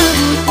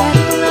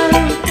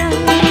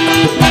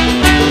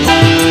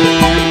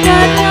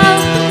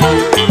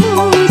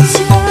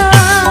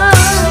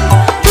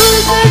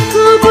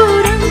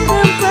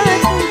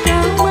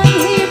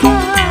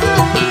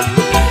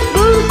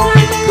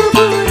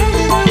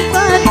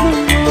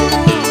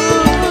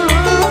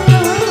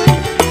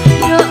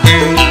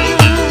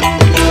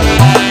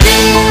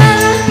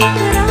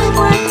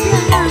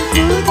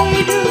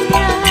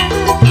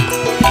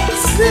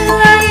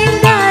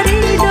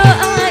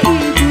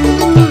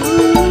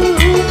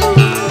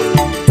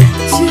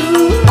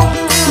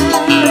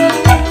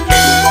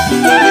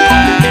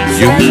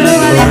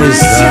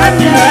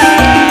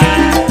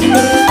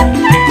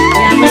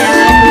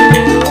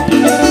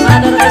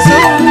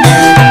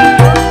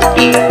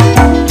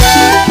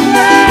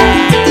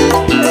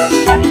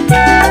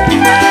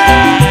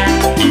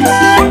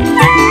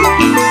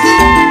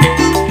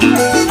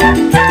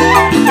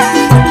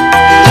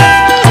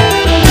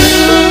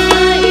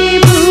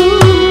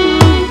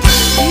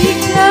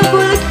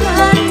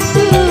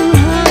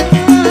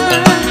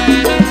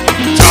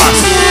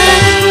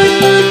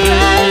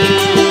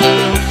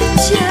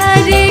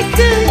 jadi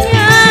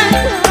kenyang.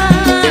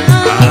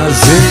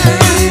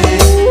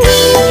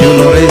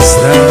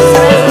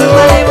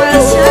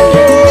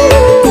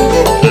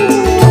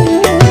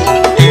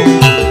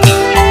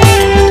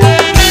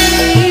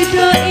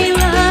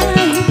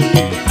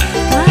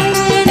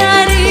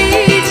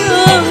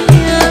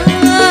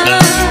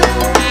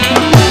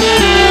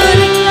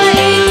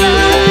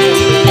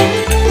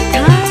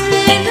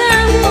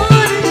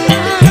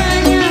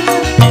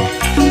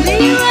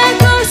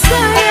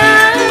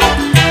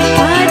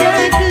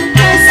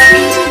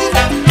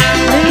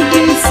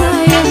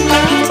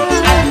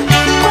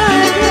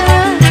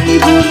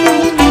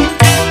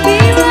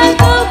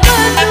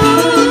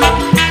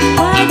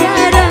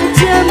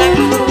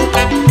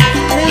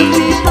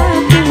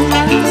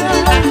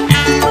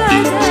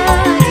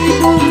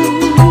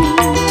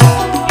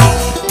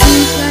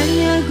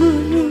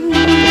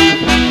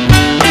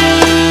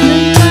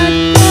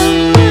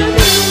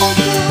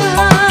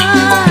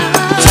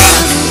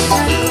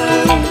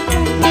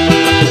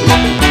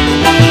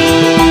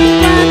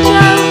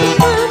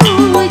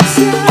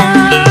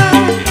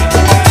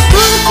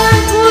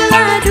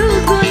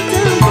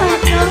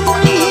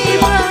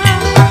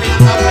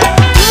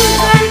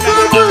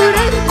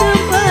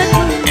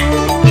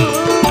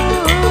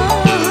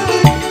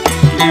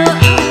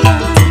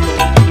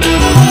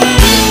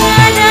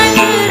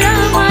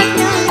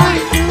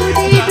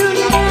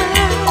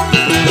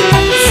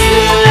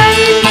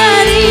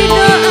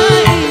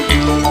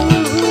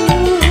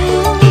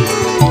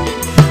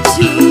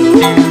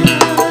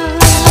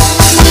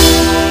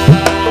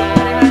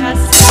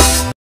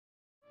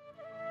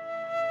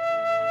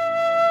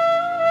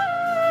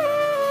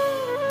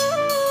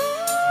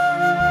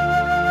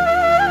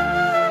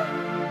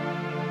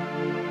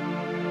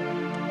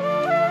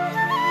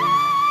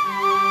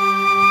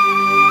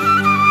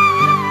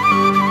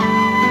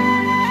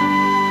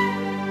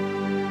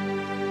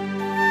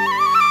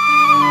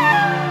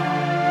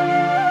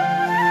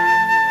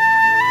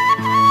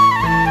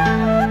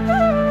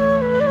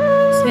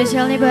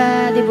 Spesial nih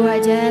buat Ibu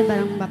Hajat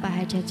bareng Bapak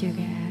Hajat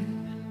juga.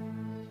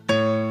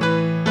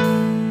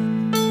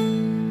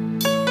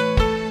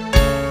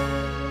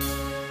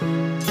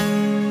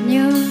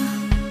 New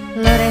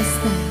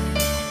Loressta.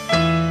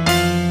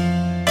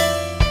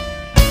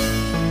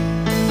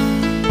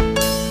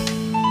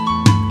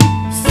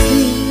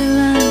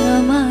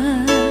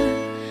 Selamat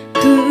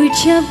ku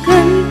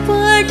ucapkan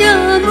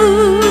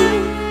padamu,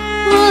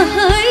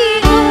 wahai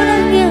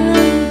orang yang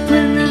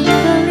pernah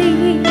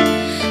kali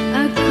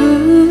aku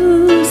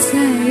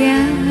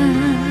sayang.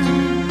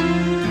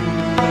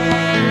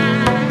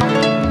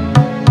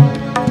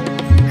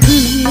 Ku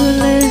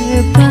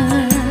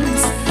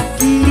lepas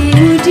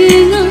dirimu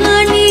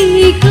dengan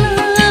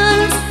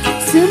ikhlas,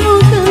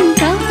 semoga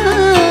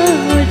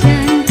engkau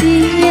dan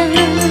dia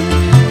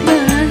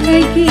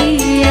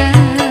bahagia.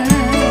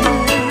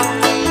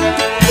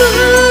 Ku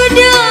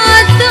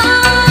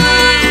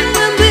datang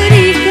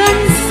memberikan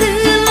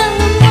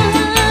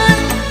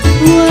selamat,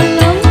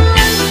 walau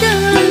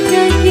langkah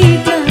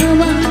kaki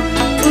kamu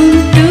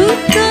untuk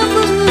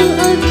kamu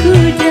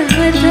aku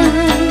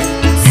datang.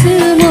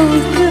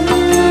 Semoga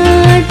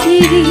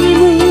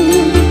dirimu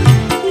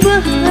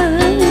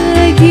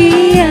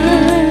bahagia.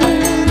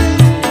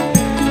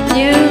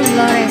 New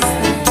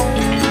Lorestta.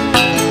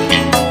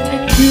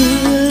 Ku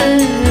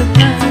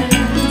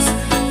lepas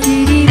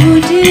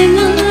dirimu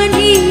dengan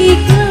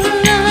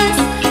ikhlas,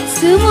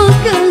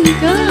 semoga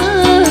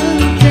engkau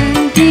dan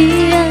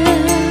dia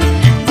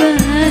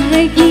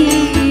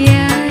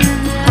bahagia.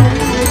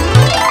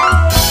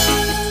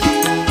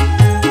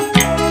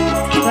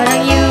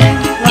 Barang you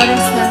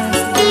Lorestta.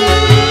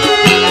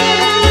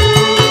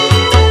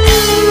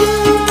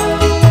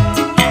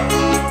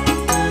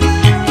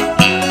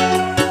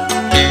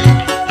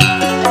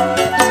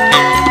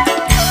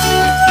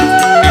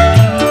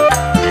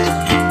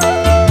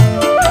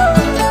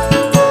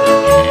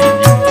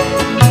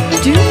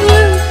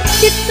 Dulu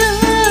kita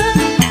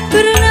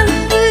pernah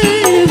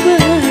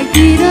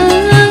berbagi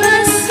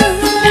rasa,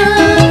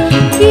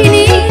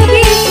 kini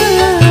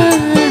kita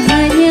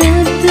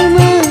hanya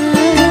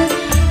teman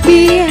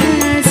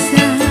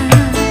biasa.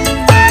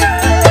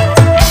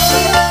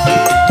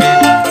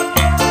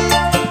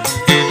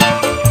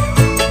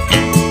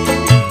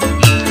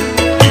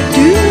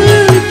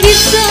 Dulu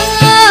kita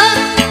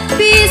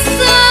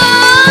bisa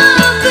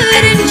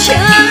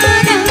berencana,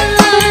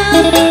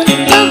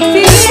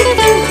 tapi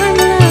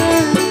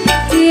Tuhanlah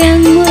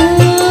yang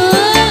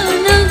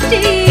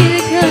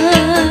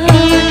menakdirkan.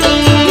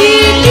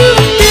 Hidup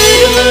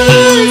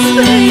terus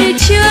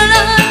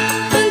berjalan,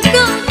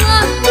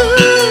 engkaulah ku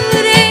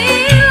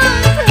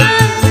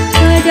relakan.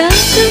 Pada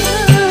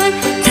Tuhan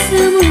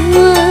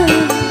semua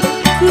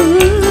ku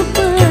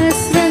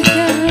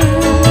pasrahkan.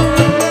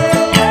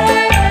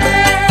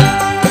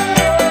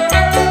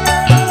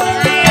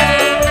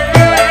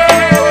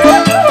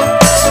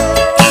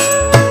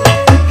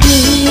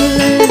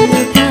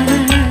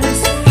 Lepas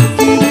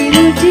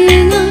dirimu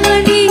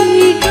dengan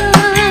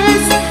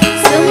ikhlas,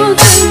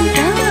 semoga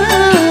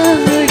engkau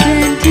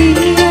dan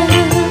dia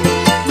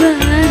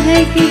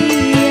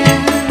bahagia.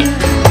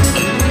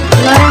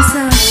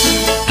 Lorestta.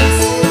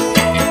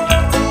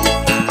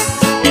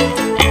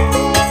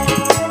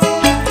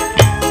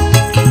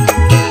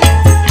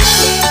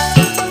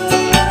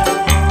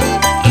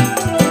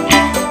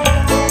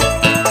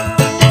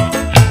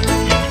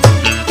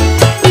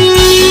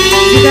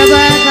 Juga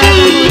buat para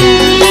pemuda.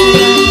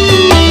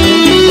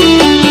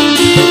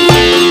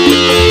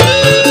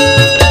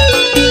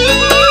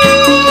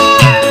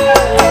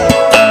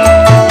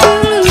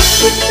 Dulu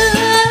kita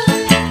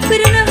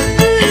pernah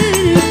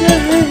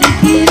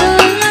berbagi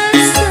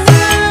rasa,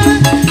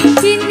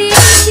 kini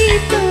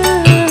kita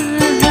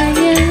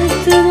hanya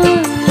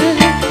teman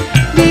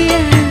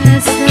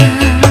biasa.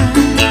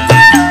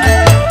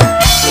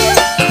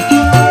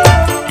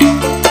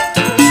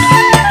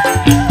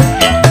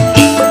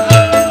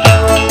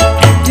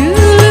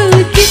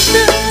 Dulu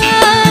kita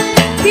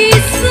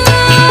bisa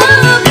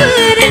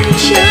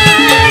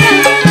berencana,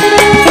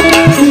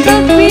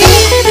 tapi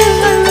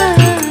Tuhanlah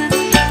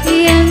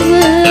yang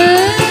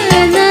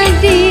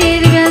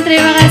menakdirkan.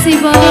 Terima kasih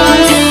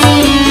bos.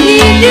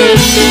 Hidup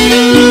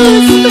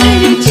terus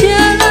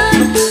berjalan,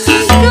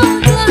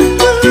 engkaulah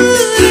ku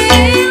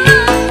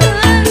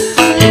relakan.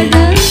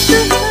 Pada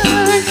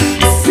Tuhan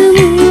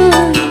semua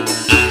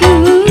ku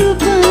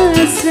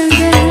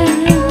pasrahkan.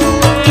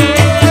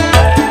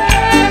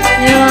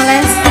 New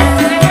Lorestta.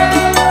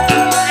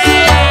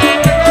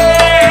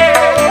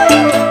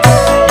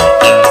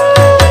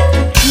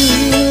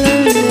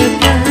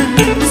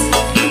 Lepas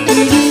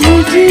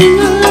dirimu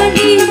dengan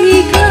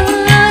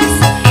ikhlas,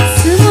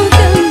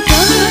 semoga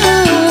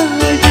engkau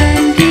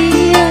dan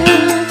dia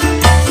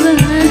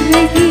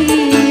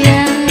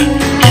bahagia.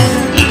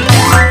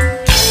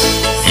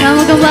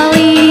 Selamat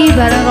kembali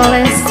bareng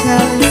Lorestta.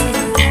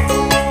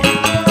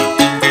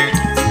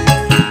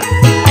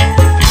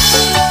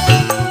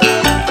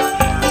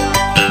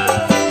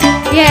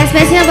 Ya,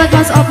 spesial buat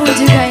Mas Opung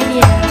juga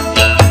ini ya.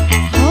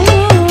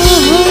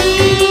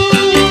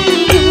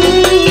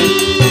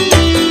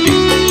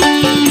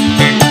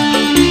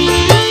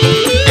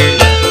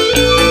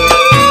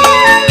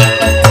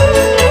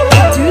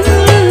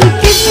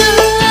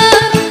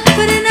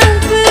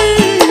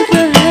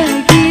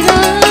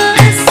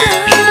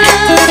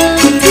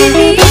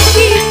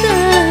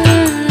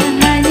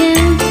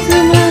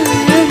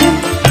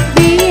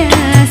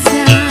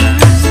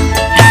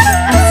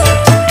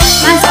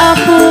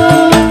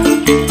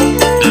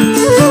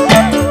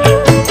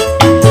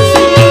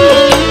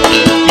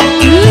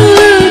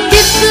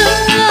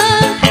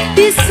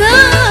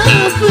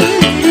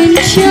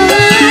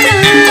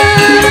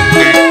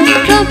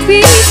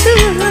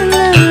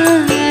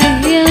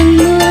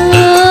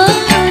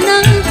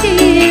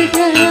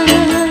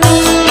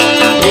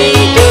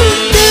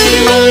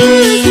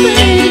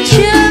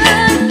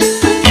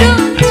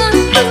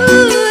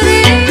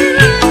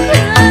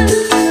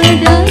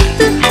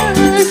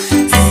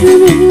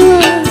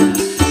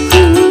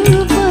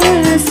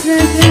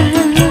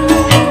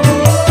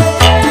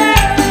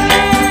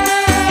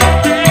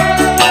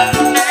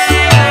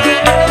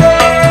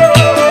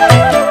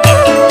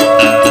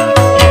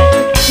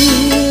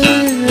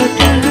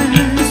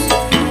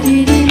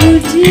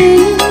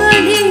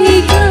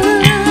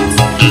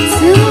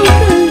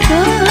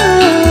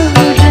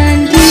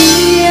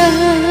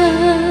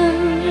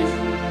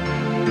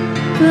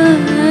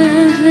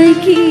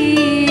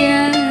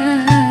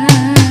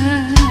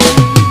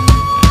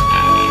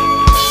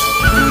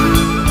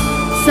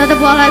 Satu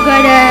buah lagu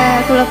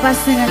ada Ku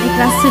Lepas dengan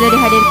Ikhlas sudah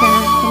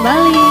dihadirkan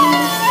kembali.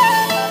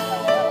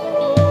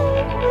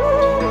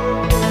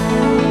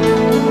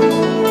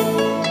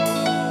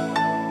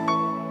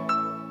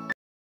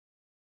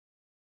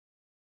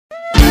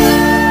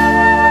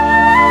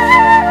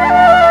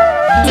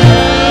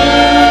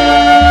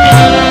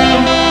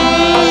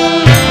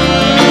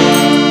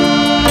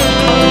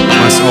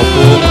 Mas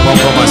Opung,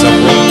 monggo Mas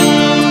Opung.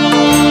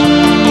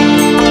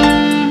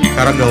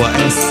 Sekarang gawa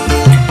es.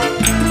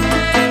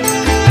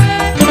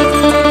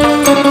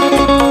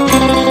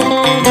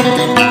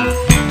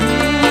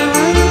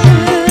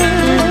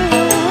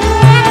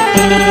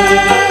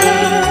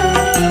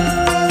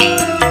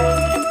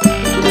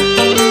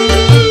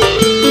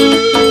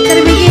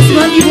 Terbaik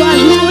buat Ibu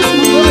Agus,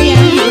 monggo ya.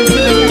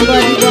 Buat Ibu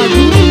Agus.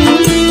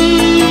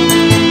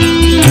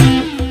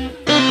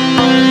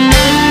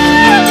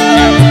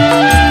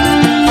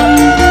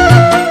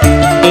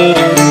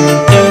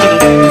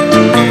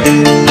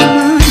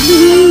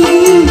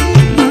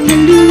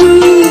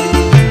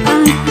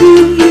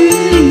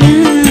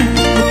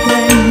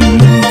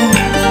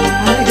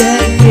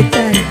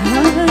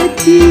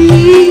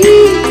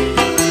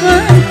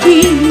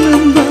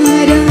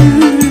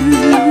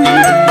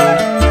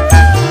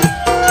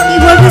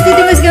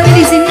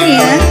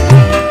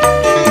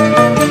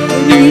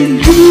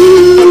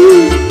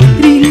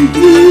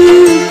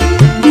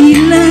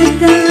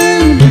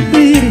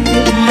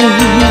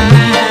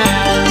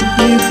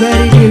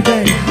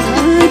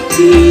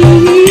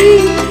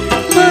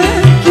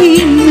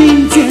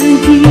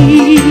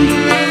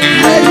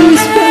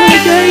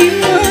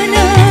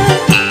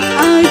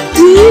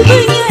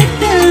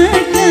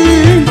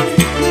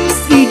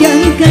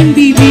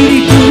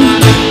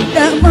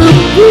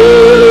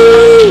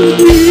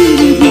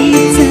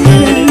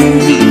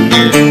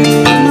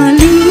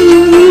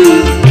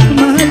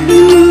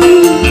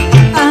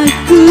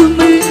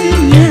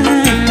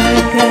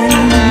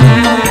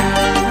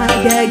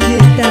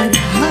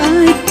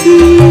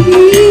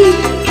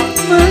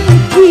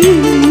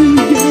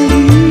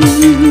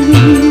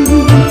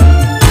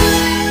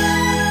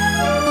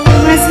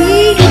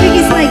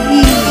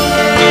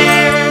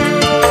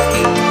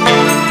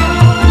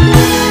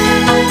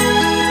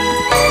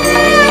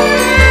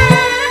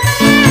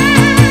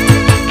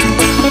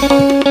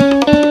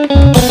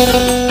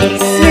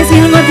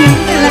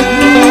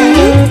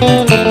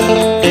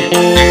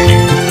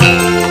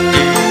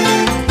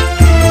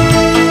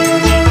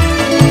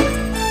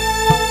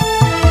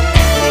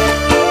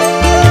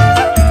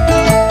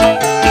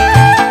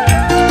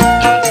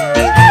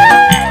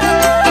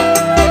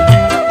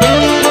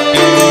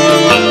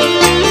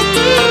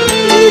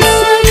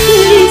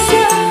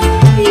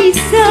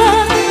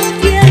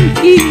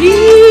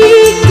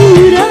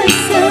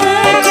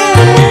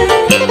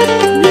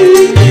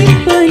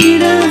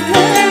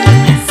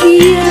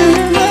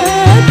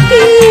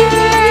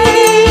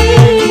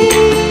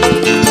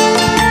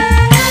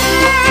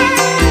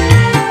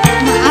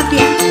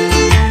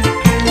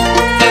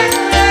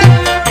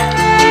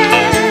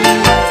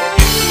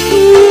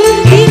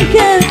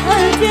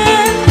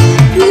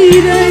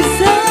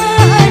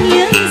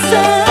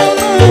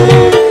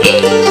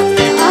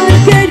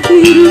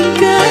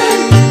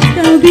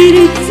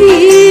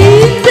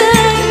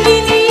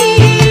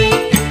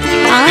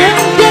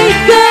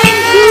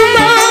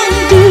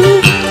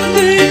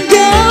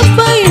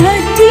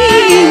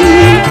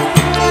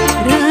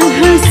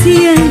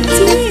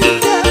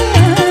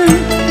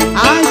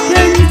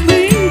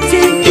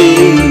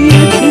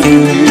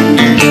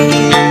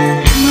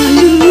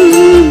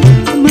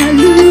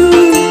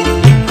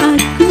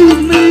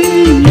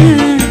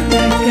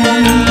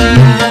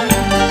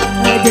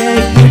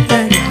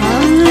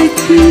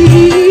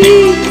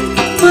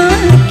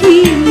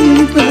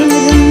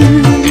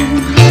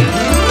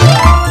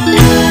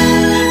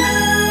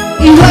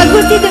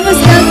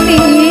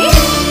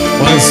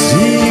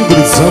 Masih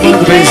bersama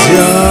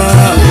Indonesia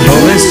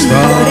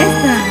Loressta.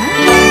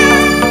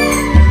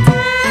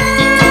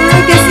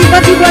 Kasih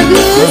buat Ibu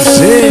Agus.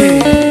 Masih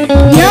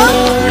Ya.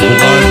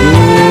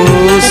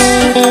 bagus.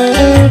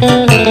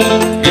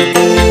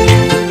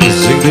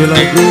 Sing di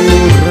lagu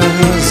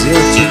Rahasia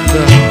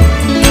Cinta.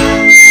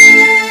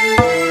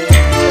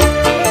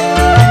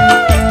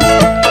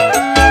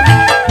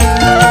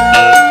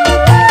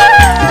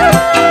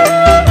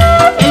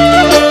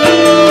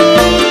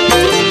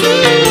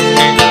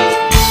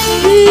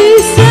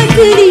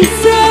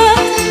 Gelisah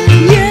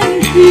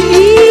yang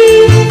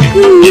kini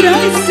ku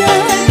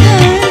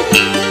rasakan,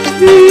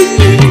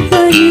 ingin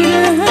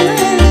payah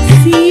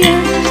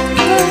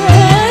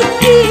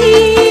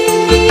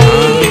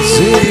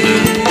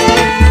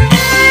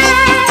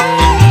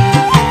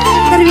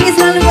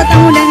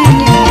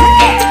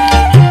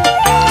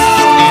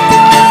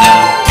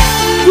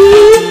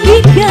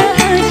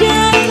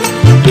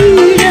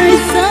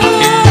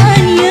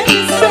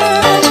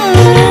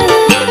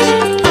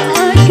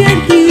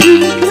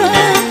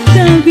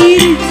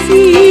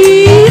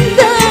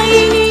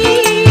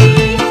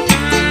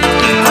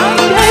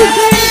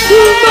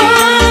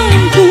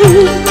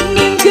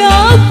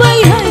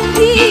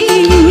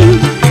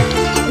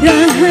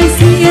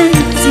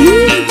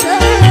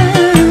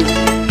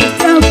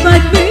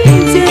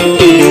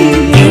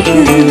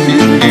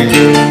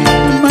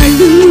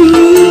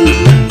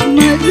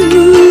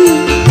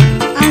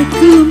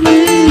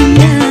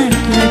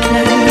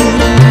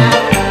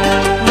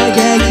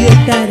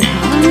getar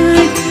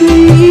hati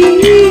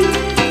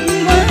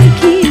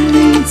makin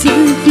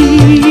menjadi.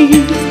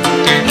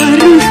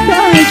 Harus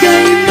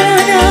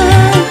bagaimana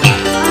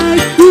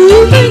aku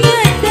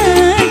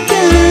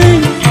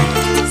mengatakan,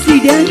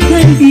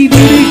 sedangkan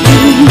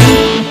bibirku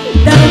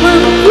tak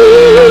mampu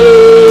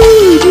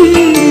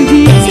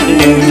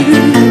berbicara.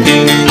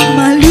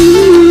 Malu,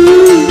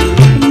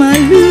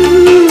 malu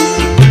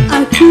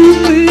aku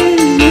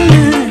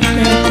mengatakan,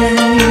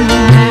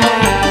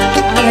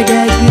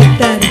 ada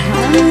getar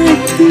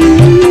hati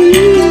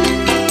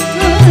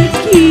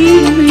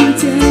makin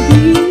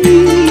menjadi.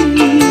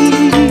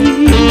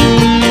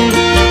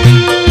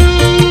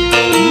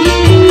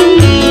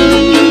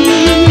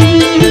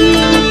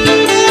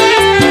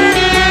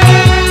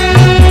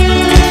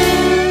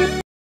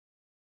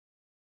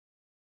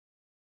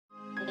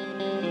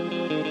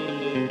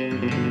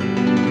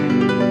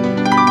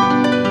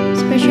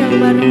 Spesial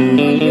bareng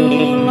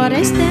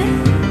Loressta.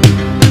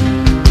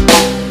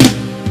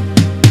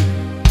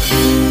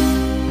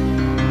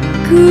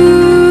 Ku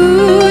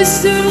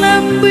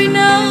sulam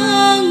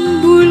benang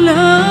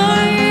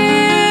bulan,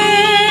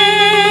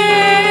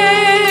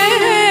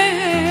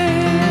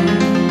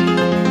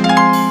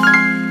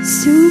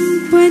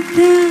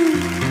 sumpatan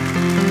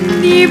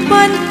di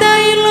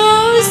pantai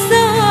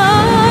Losari,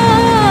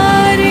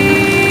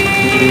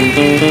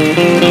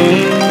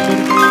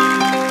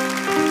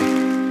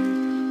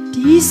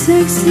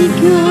 disaksikan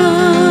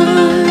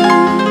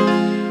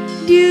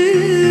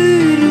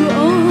deru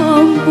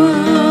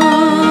ombak,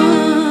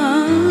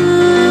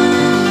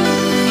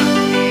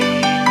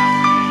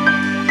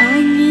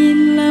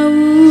 angin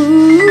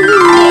laut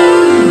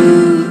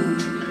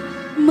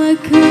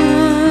Makassar.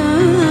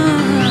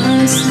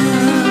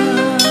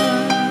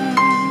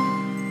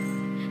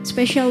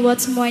 Spesial buat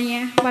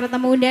semuanya, para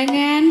tamu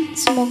undangan,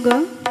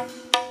 semoga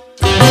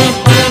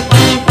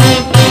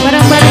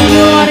bareng-bareng di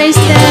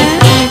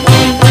Loressta.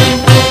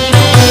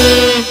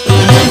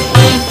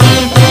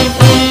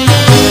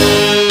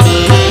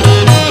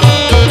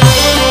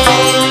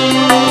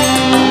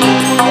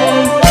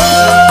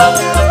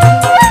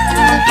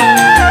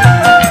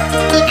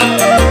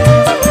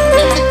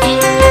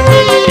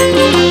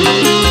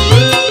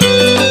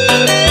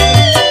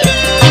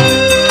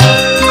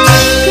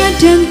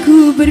 Kadang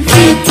ku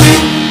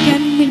berpikir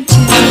kan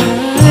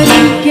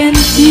mencari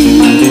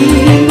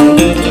gantimu,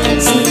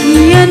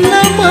 sekian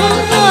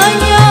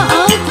lamanya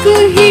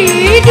aku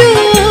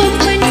hidup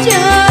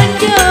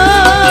menjanda.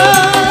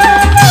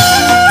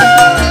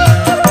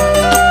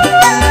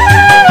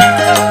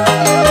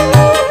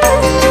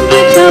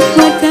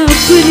 Betapa tak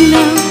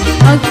pernah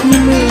aku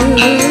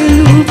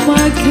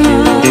melupakannya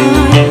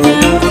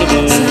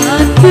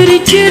saat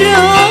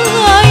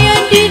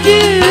perceraian di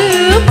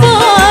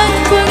depan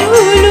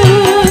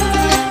penghulu.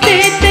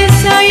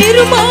 Tetes air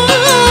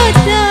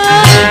mata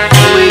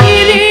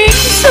mengiring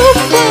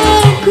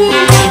sumpahku,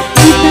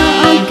 kita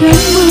akan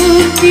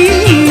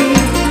mungkin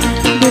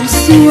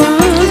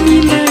bersuami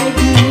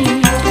lagi.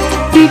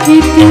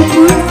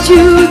 Begitupun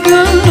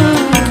juga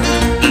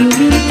ku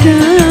minta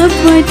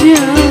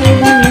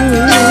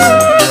padamu.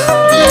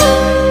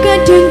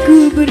 Kadang ku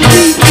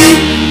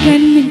berpikir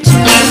kan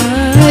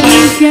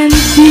mencari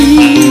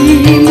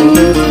gantimu,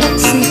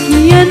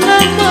 sekian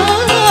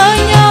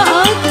lamanya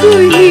aku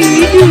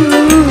hidup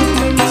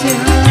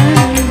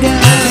menjanda.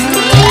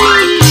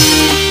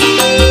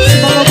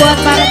 Semoga buat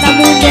para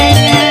tamu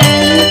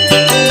undangan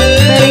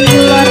bareng di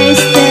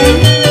Loressta.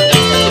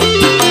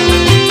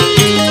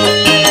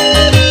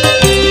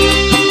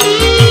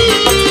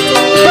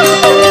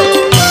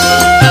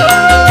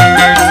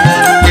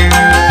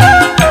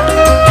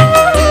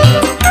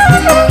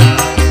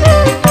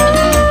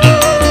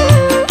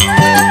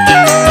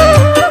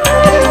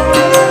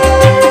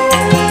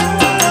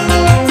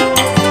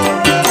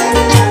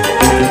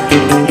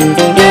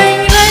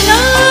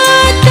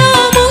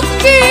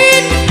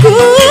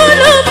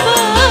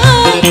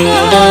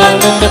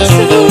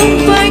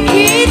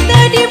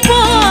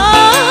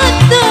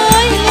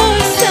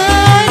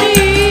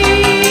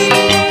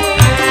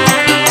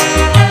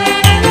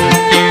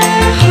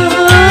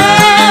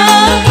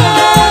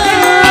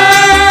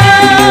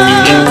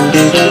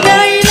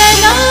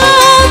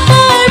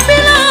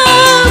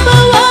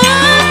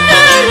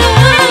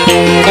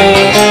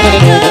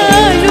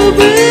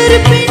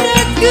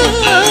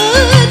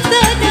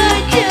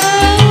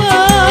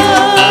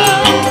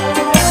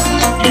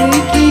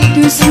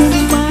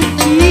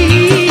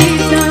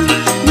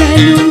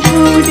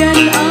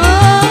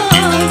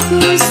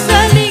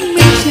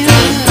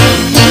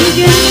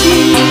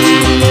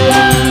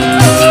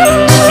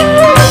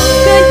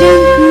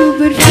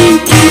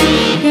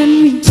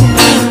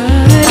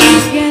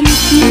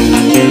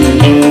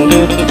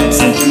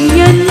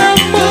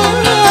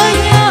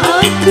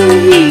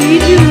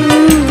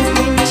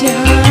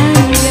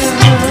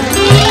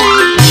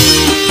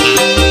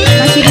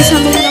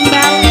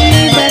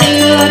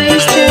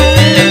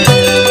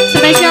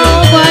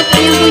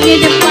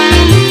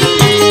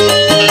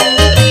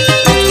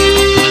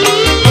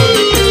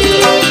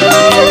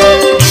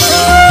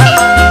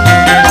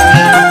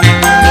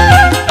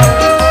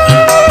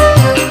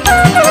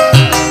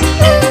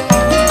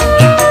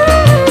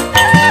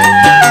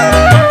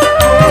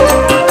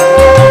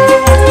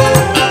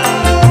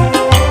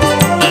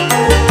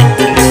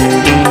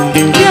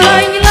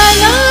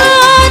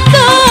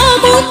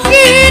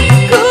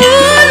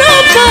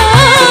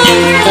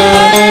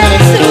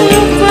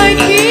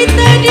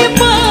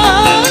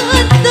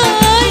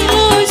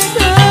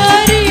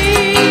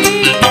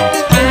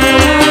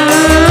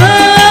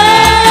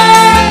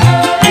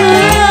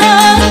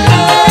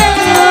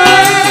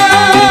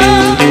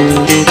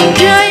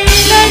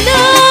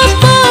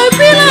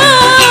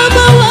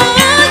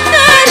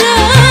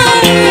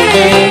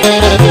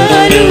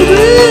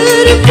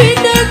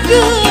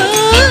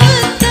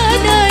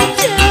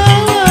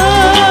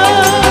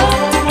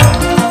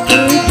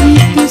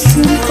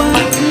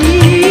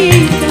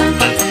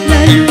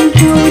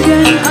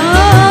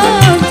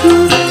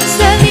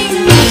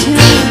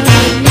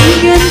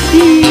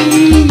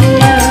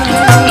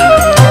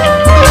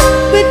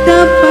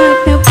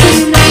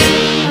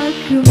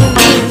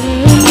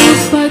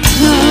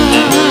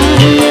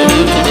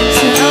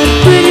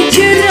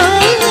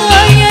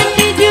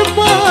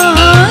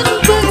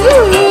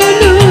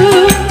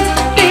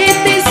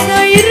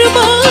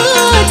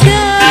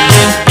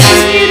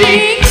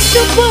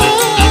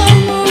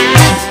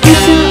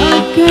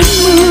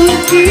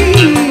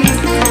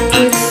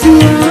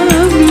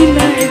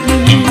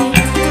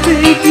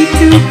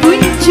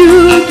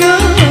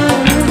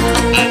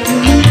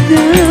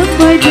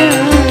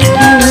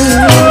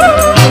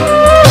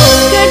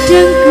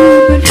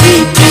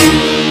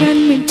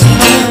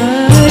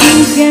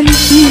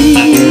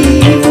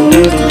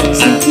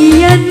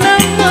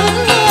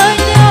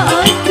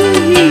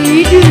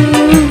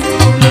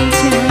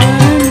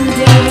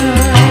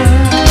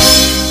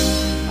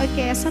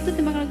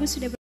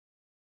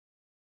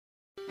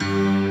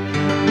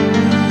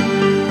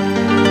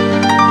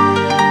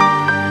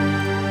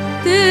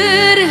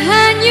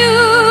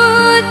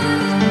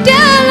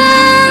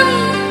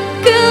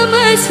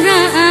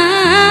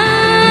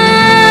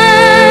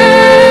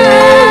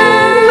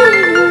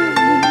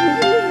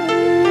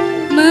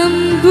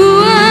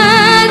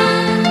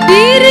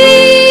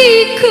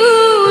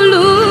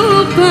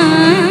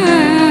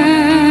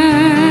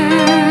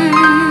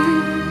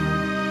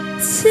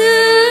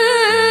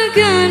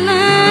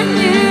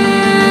 segalanya.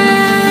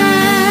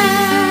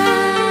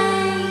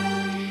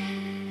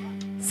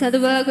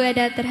 Satu buah lagu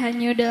ada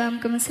terhanyut dalam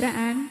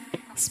kemesraan,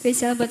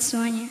 spesial buat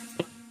semuanya.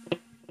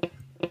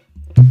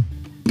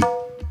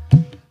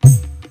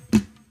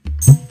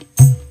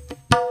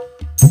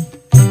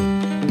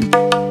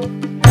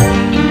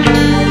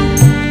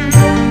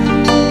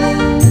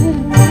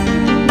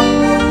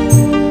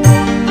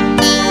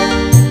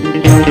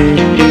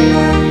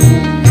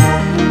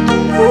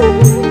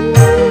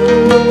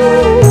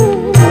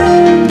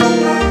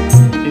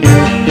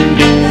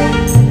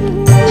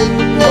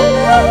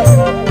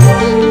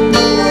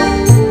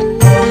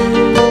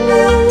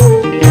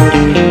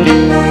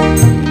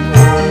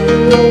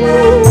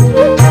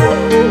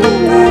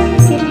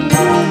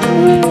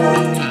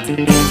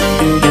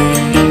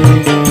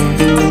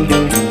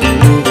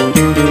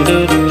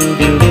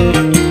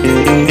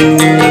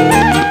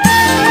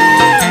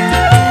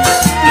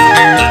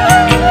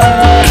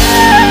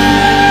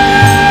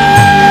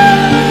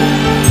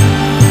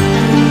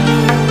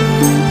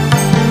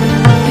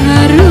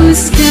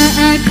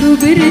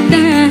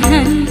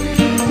 Bertahan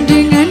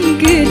dengan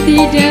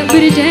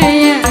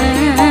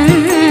ketidakberdayaan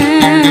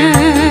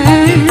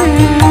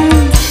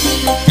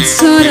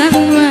seorang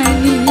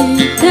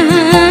wanita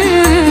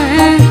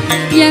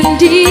yang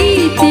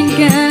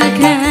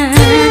ditinggalkan.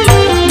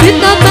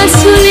 Betapa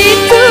sulit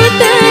ku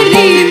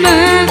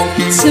terima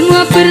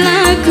semua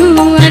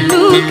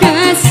perlakuanmu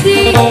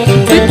kasih.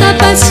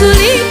 Betapa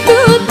sulit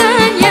ku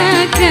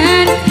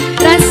tanyakan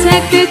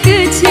rasa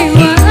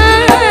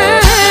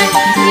kekecewaan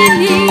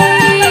ini.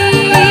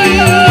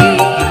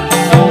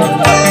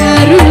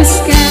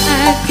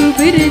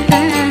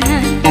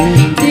 Bertahan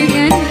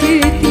dengan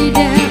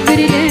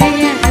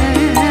ketidakberdayaan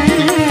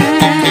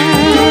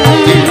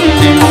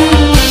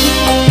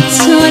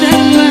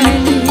seorang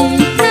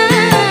wanita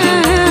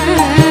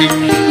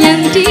yang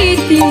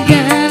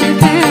ditinggalkan.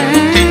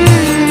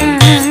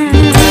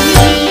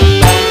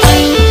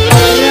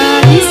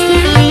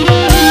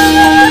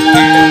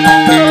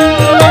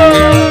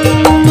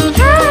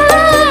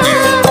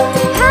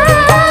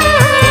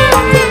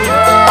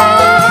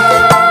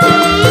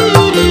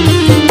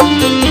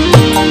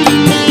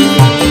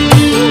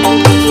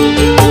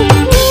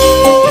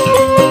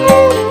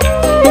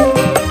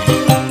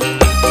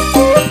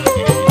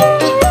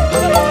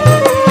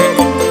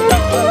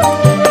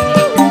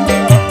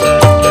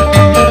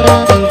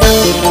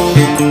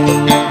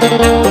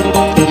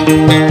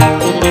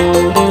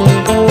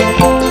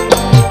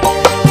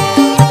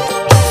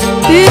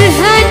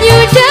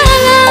 Terhanyut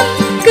dalam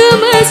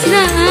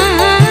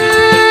kemesraan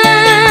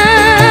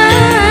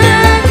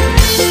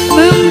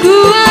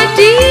membuat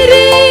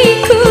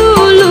diriku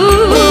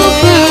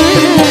lupa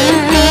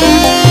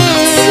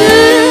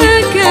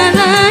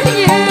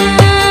segalanya.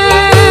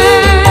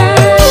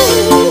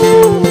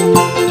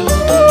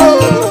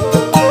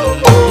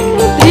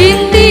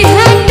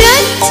 Rintihan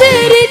dan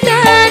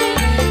ceritaan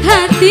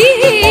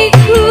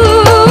hatiku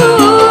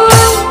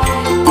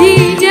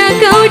tidak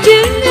kau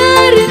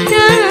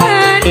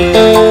dengarkan,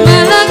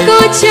 malah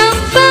kau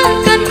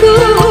campakkanku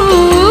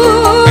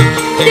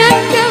dan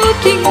kau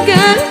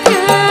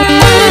tinggalkan,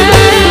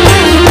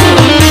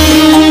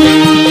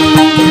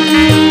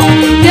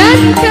 dan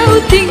kau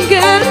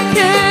tinggalkan.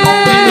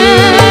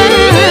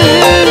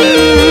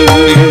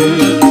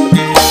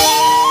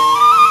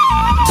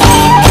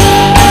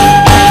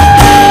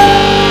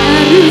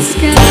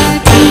 Haruskah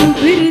aku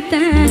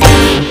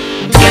bertahan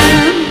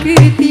dalam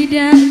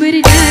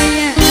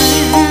ketidakberdayaan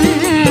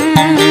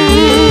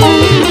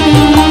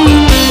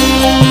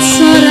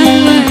seorang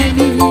wanita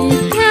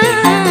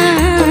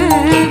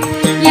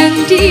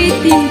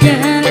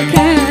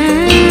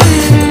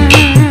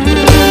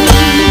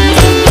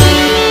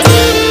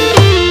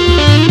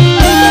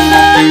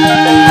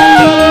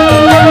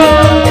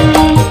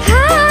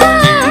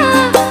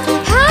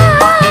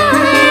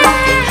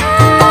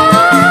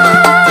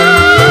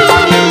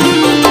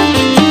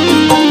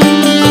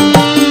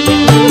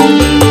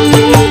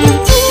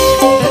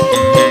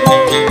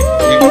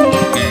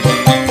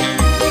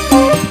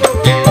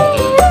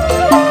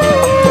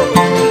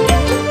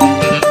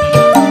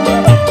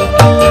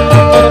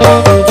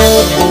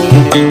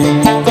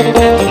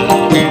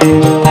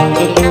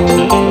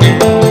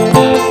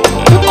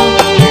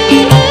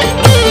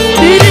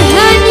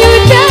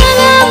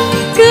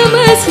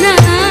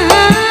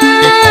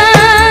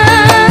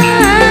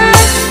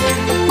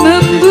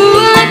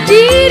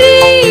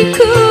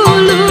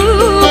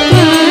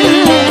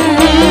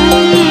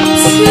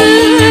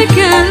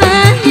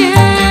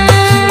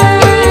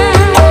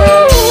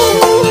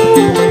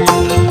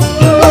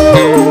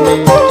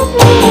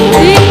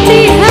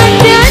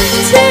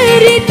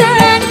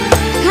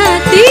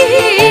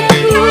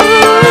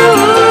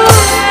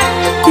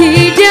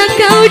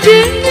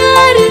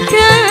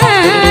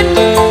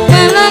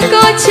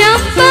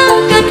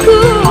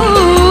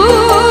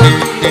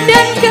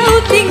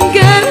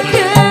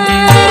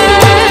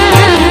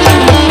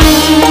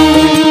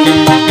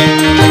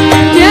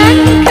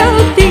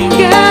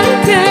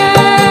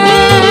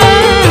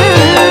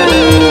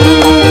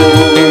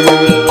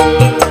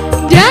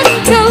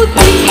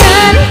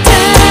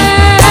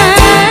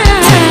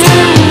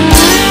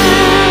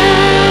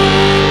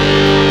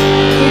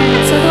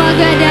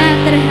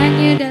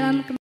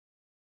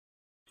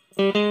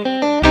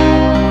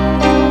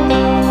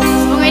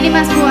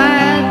Mas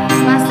Fuad,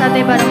 Mas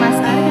Tate baru Mas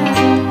Arga.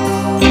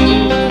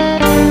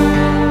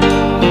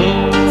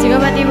 Juga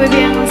buat ibu-ibu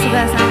yang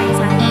sebelah sana di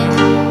sana.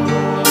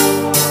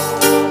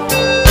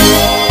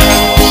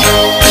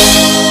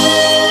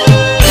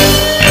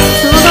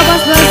 Semoga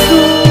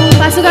bos-bosku,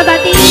 Pak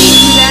Sukabati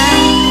juga.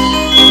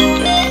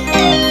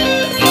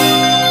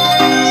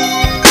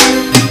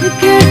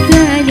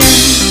 Katanya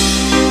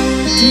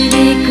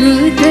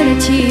diriku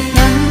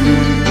tercipta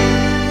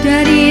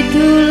dari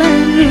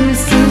tulang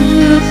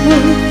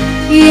rusukmu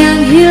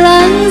yang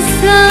hilang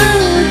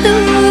satu.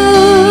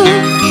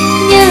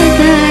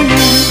 Nyatanya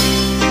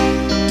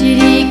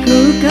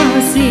diriku kau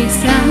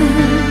siksa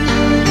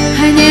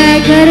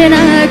hanya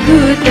karena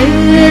aku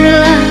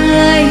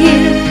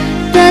terlahir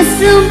tak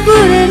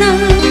sempurna.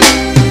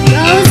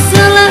 Kau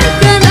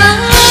salahkan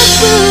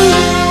aku,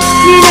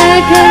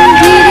 hinakan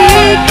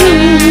diriku,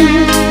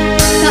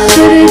 tak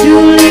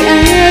peduli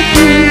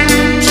aku,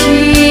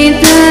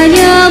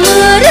 cintanya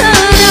merana.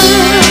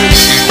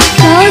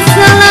 Kau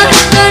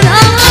salahkan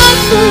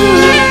aku,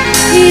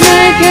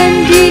 hinakan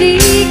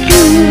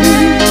diriku,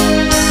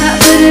 tak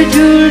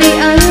peduli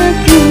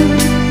aku,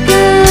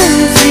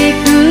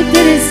 kasihku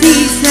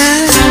tersisa.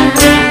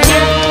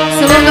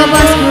 Semoga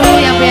bosku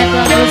yang punya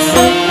tulang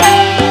rusuk.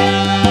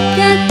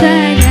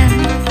 Katanya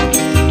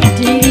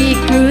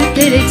diriku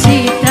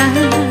tercipta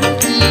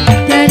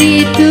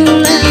dari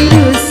tulang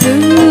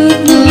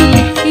rusukmu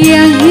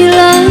yang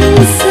hilang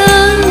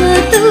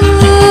satu.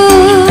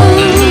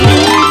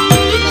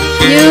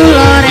 New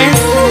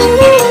Loressta.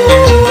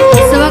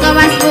 Semoga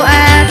Mas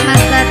Fuad,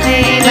 Mas Tate,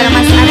 bareng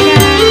Mas Arga.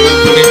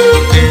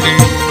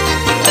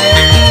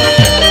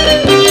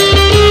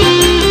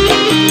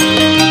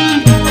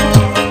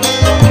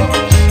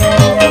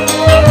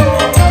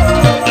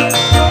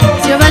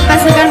 Coba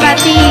pasukan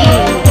Pati.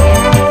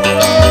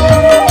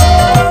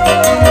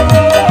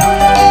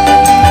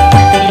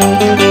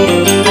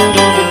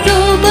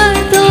 Tobat,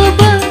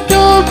 tobat,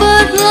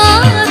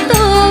 tobatlah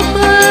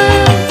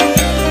tobat.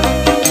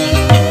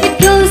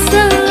 Kau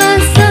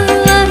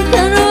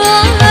salah-salahkan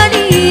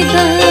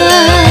wanita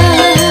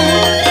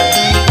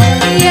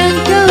yang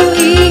kau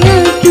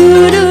ingat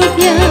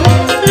buruknya,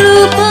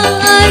 lupa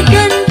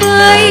akan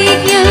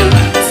baiknya.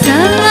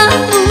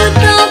 Salahmu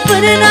tak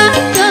pernah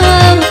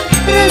kau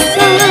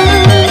rasa,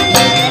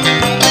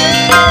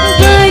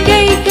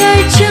 bagai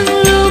kacang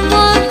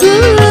lupa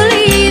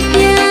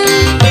kulitnya.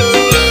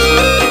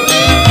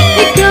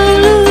 Kau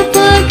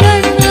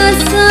lupakan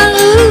asal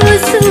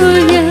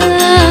usulnya,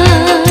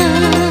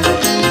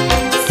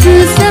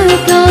 susah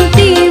kau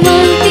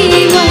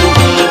timang-timang,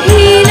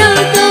 hina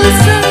kau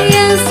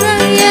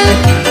sayang-sayang,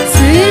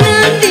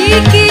 senang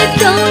dikit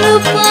kau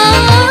lupa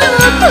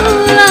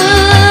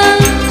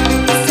pulang.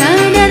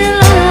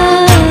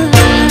 Sadarlah,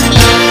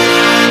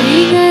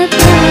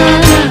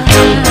 ingatlah,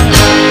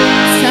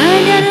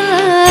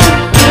 sadarlah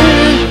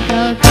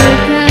engkau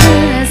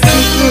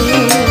kekasihku.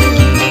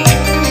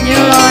 New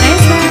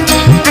Loressta,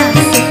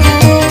 asik.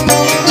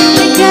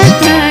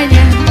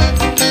 Katanya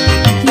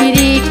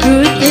diriku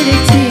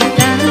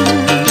tercipta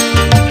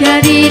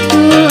dari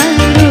tulang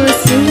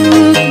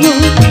rusukmu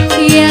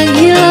yang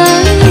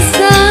hilang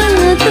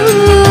satu.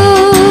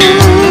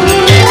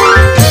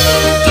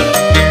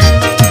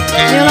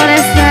 New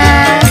Loressta,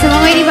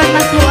 semoga ini buat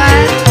Mas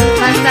Fuad,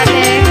 Mas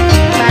Tate,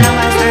 bareng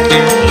Mas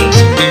Arga.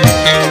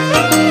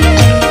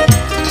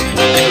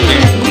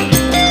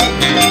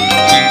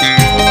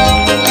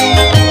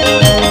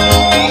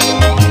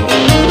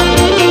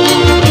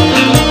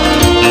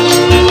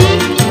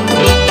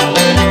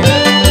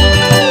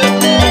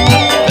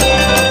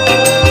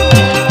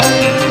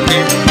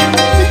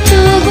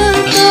 Tobat,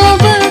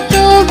 tobat,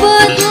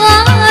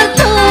 tobatlah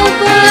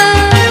tobat.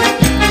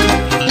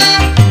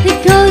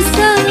 Kau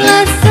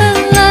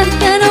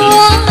salah-salahkan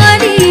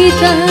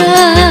wanita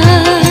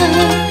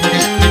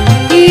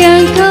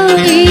yang kau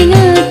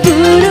ingat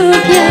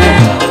buruknya,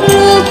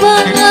 lupa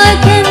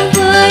akan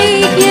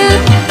baiknya.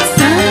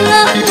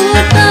 Salahmu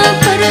tak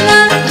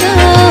pernah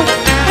kau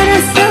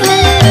rasa,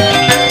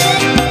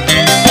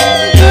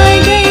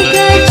 bagai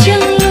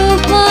kacang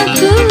lupa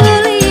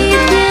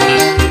kulitnya.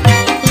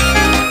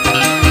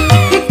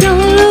 Kau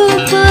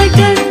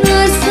lupakan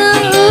asal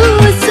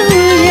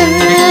usulnya,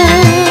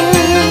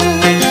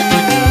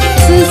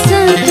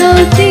 susah kau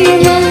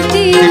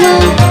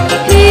timang-timang,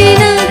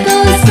 hina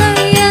kau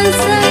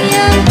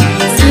sayang-sayang,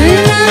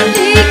 senang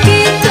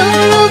dikit kau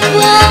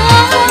lupa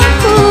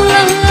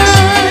pulang.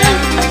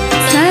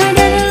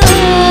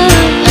 Sadarlah,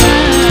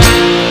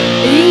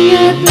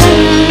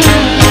 ingatlah,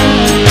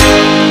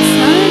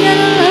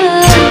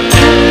 sadarlah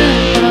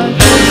engkau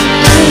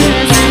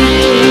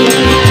kekasihku.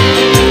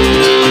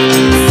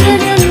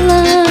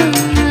 Sadarlah,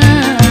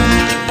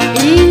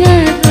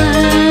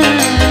 ingatlah,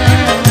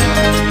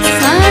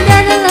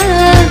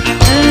 sadarlah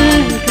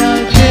engkau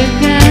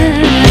kekasihku.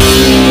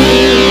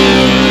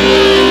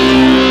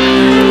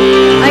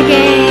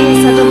 Oke,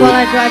 satu buah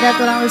lagu ada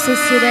tulang rusuk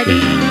sudah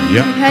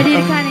Ya.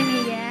 dihadirkan